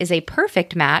succulent is a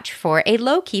perfect match for a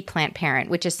low-key plant parent,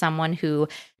 which is someone who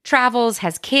travels,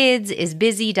 has kids, is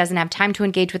busy, doesn't have time to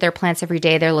engage with their plants every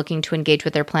day. They're looking to engage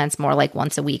with their plants more like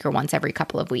once a week or once every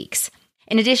couple of weeks.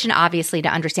 In addition, obviously, to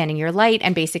understanding your light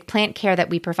and basic plant care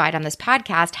that we provide on this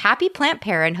podcast, Happy Plant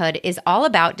Parenthood is all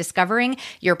about discovering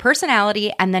your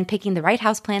personality and then picking the right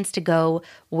houseplants to go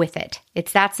with it.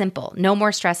 It's that simple. No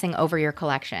more stressing over your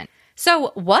collection.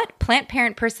 So what plant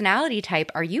parent personality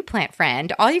type are you, plant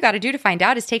friend? All you got to do to find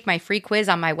out is take my free quiz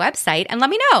on my website and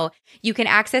let me know. You can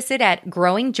access it at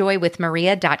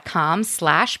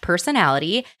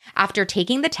growingjoywithmaria.com/personality. After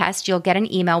taking the test, you'll get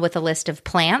an email with a list of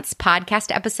plants,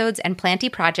 podcast episodes, and planty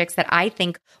projects that I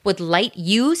think would light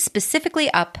you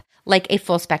specifically up like a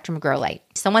full spectrum grow light.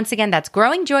 So once again, that's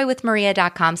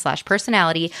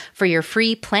growingjoywithmaria.com/personality for your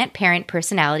free plant parent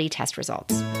personality test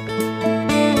results.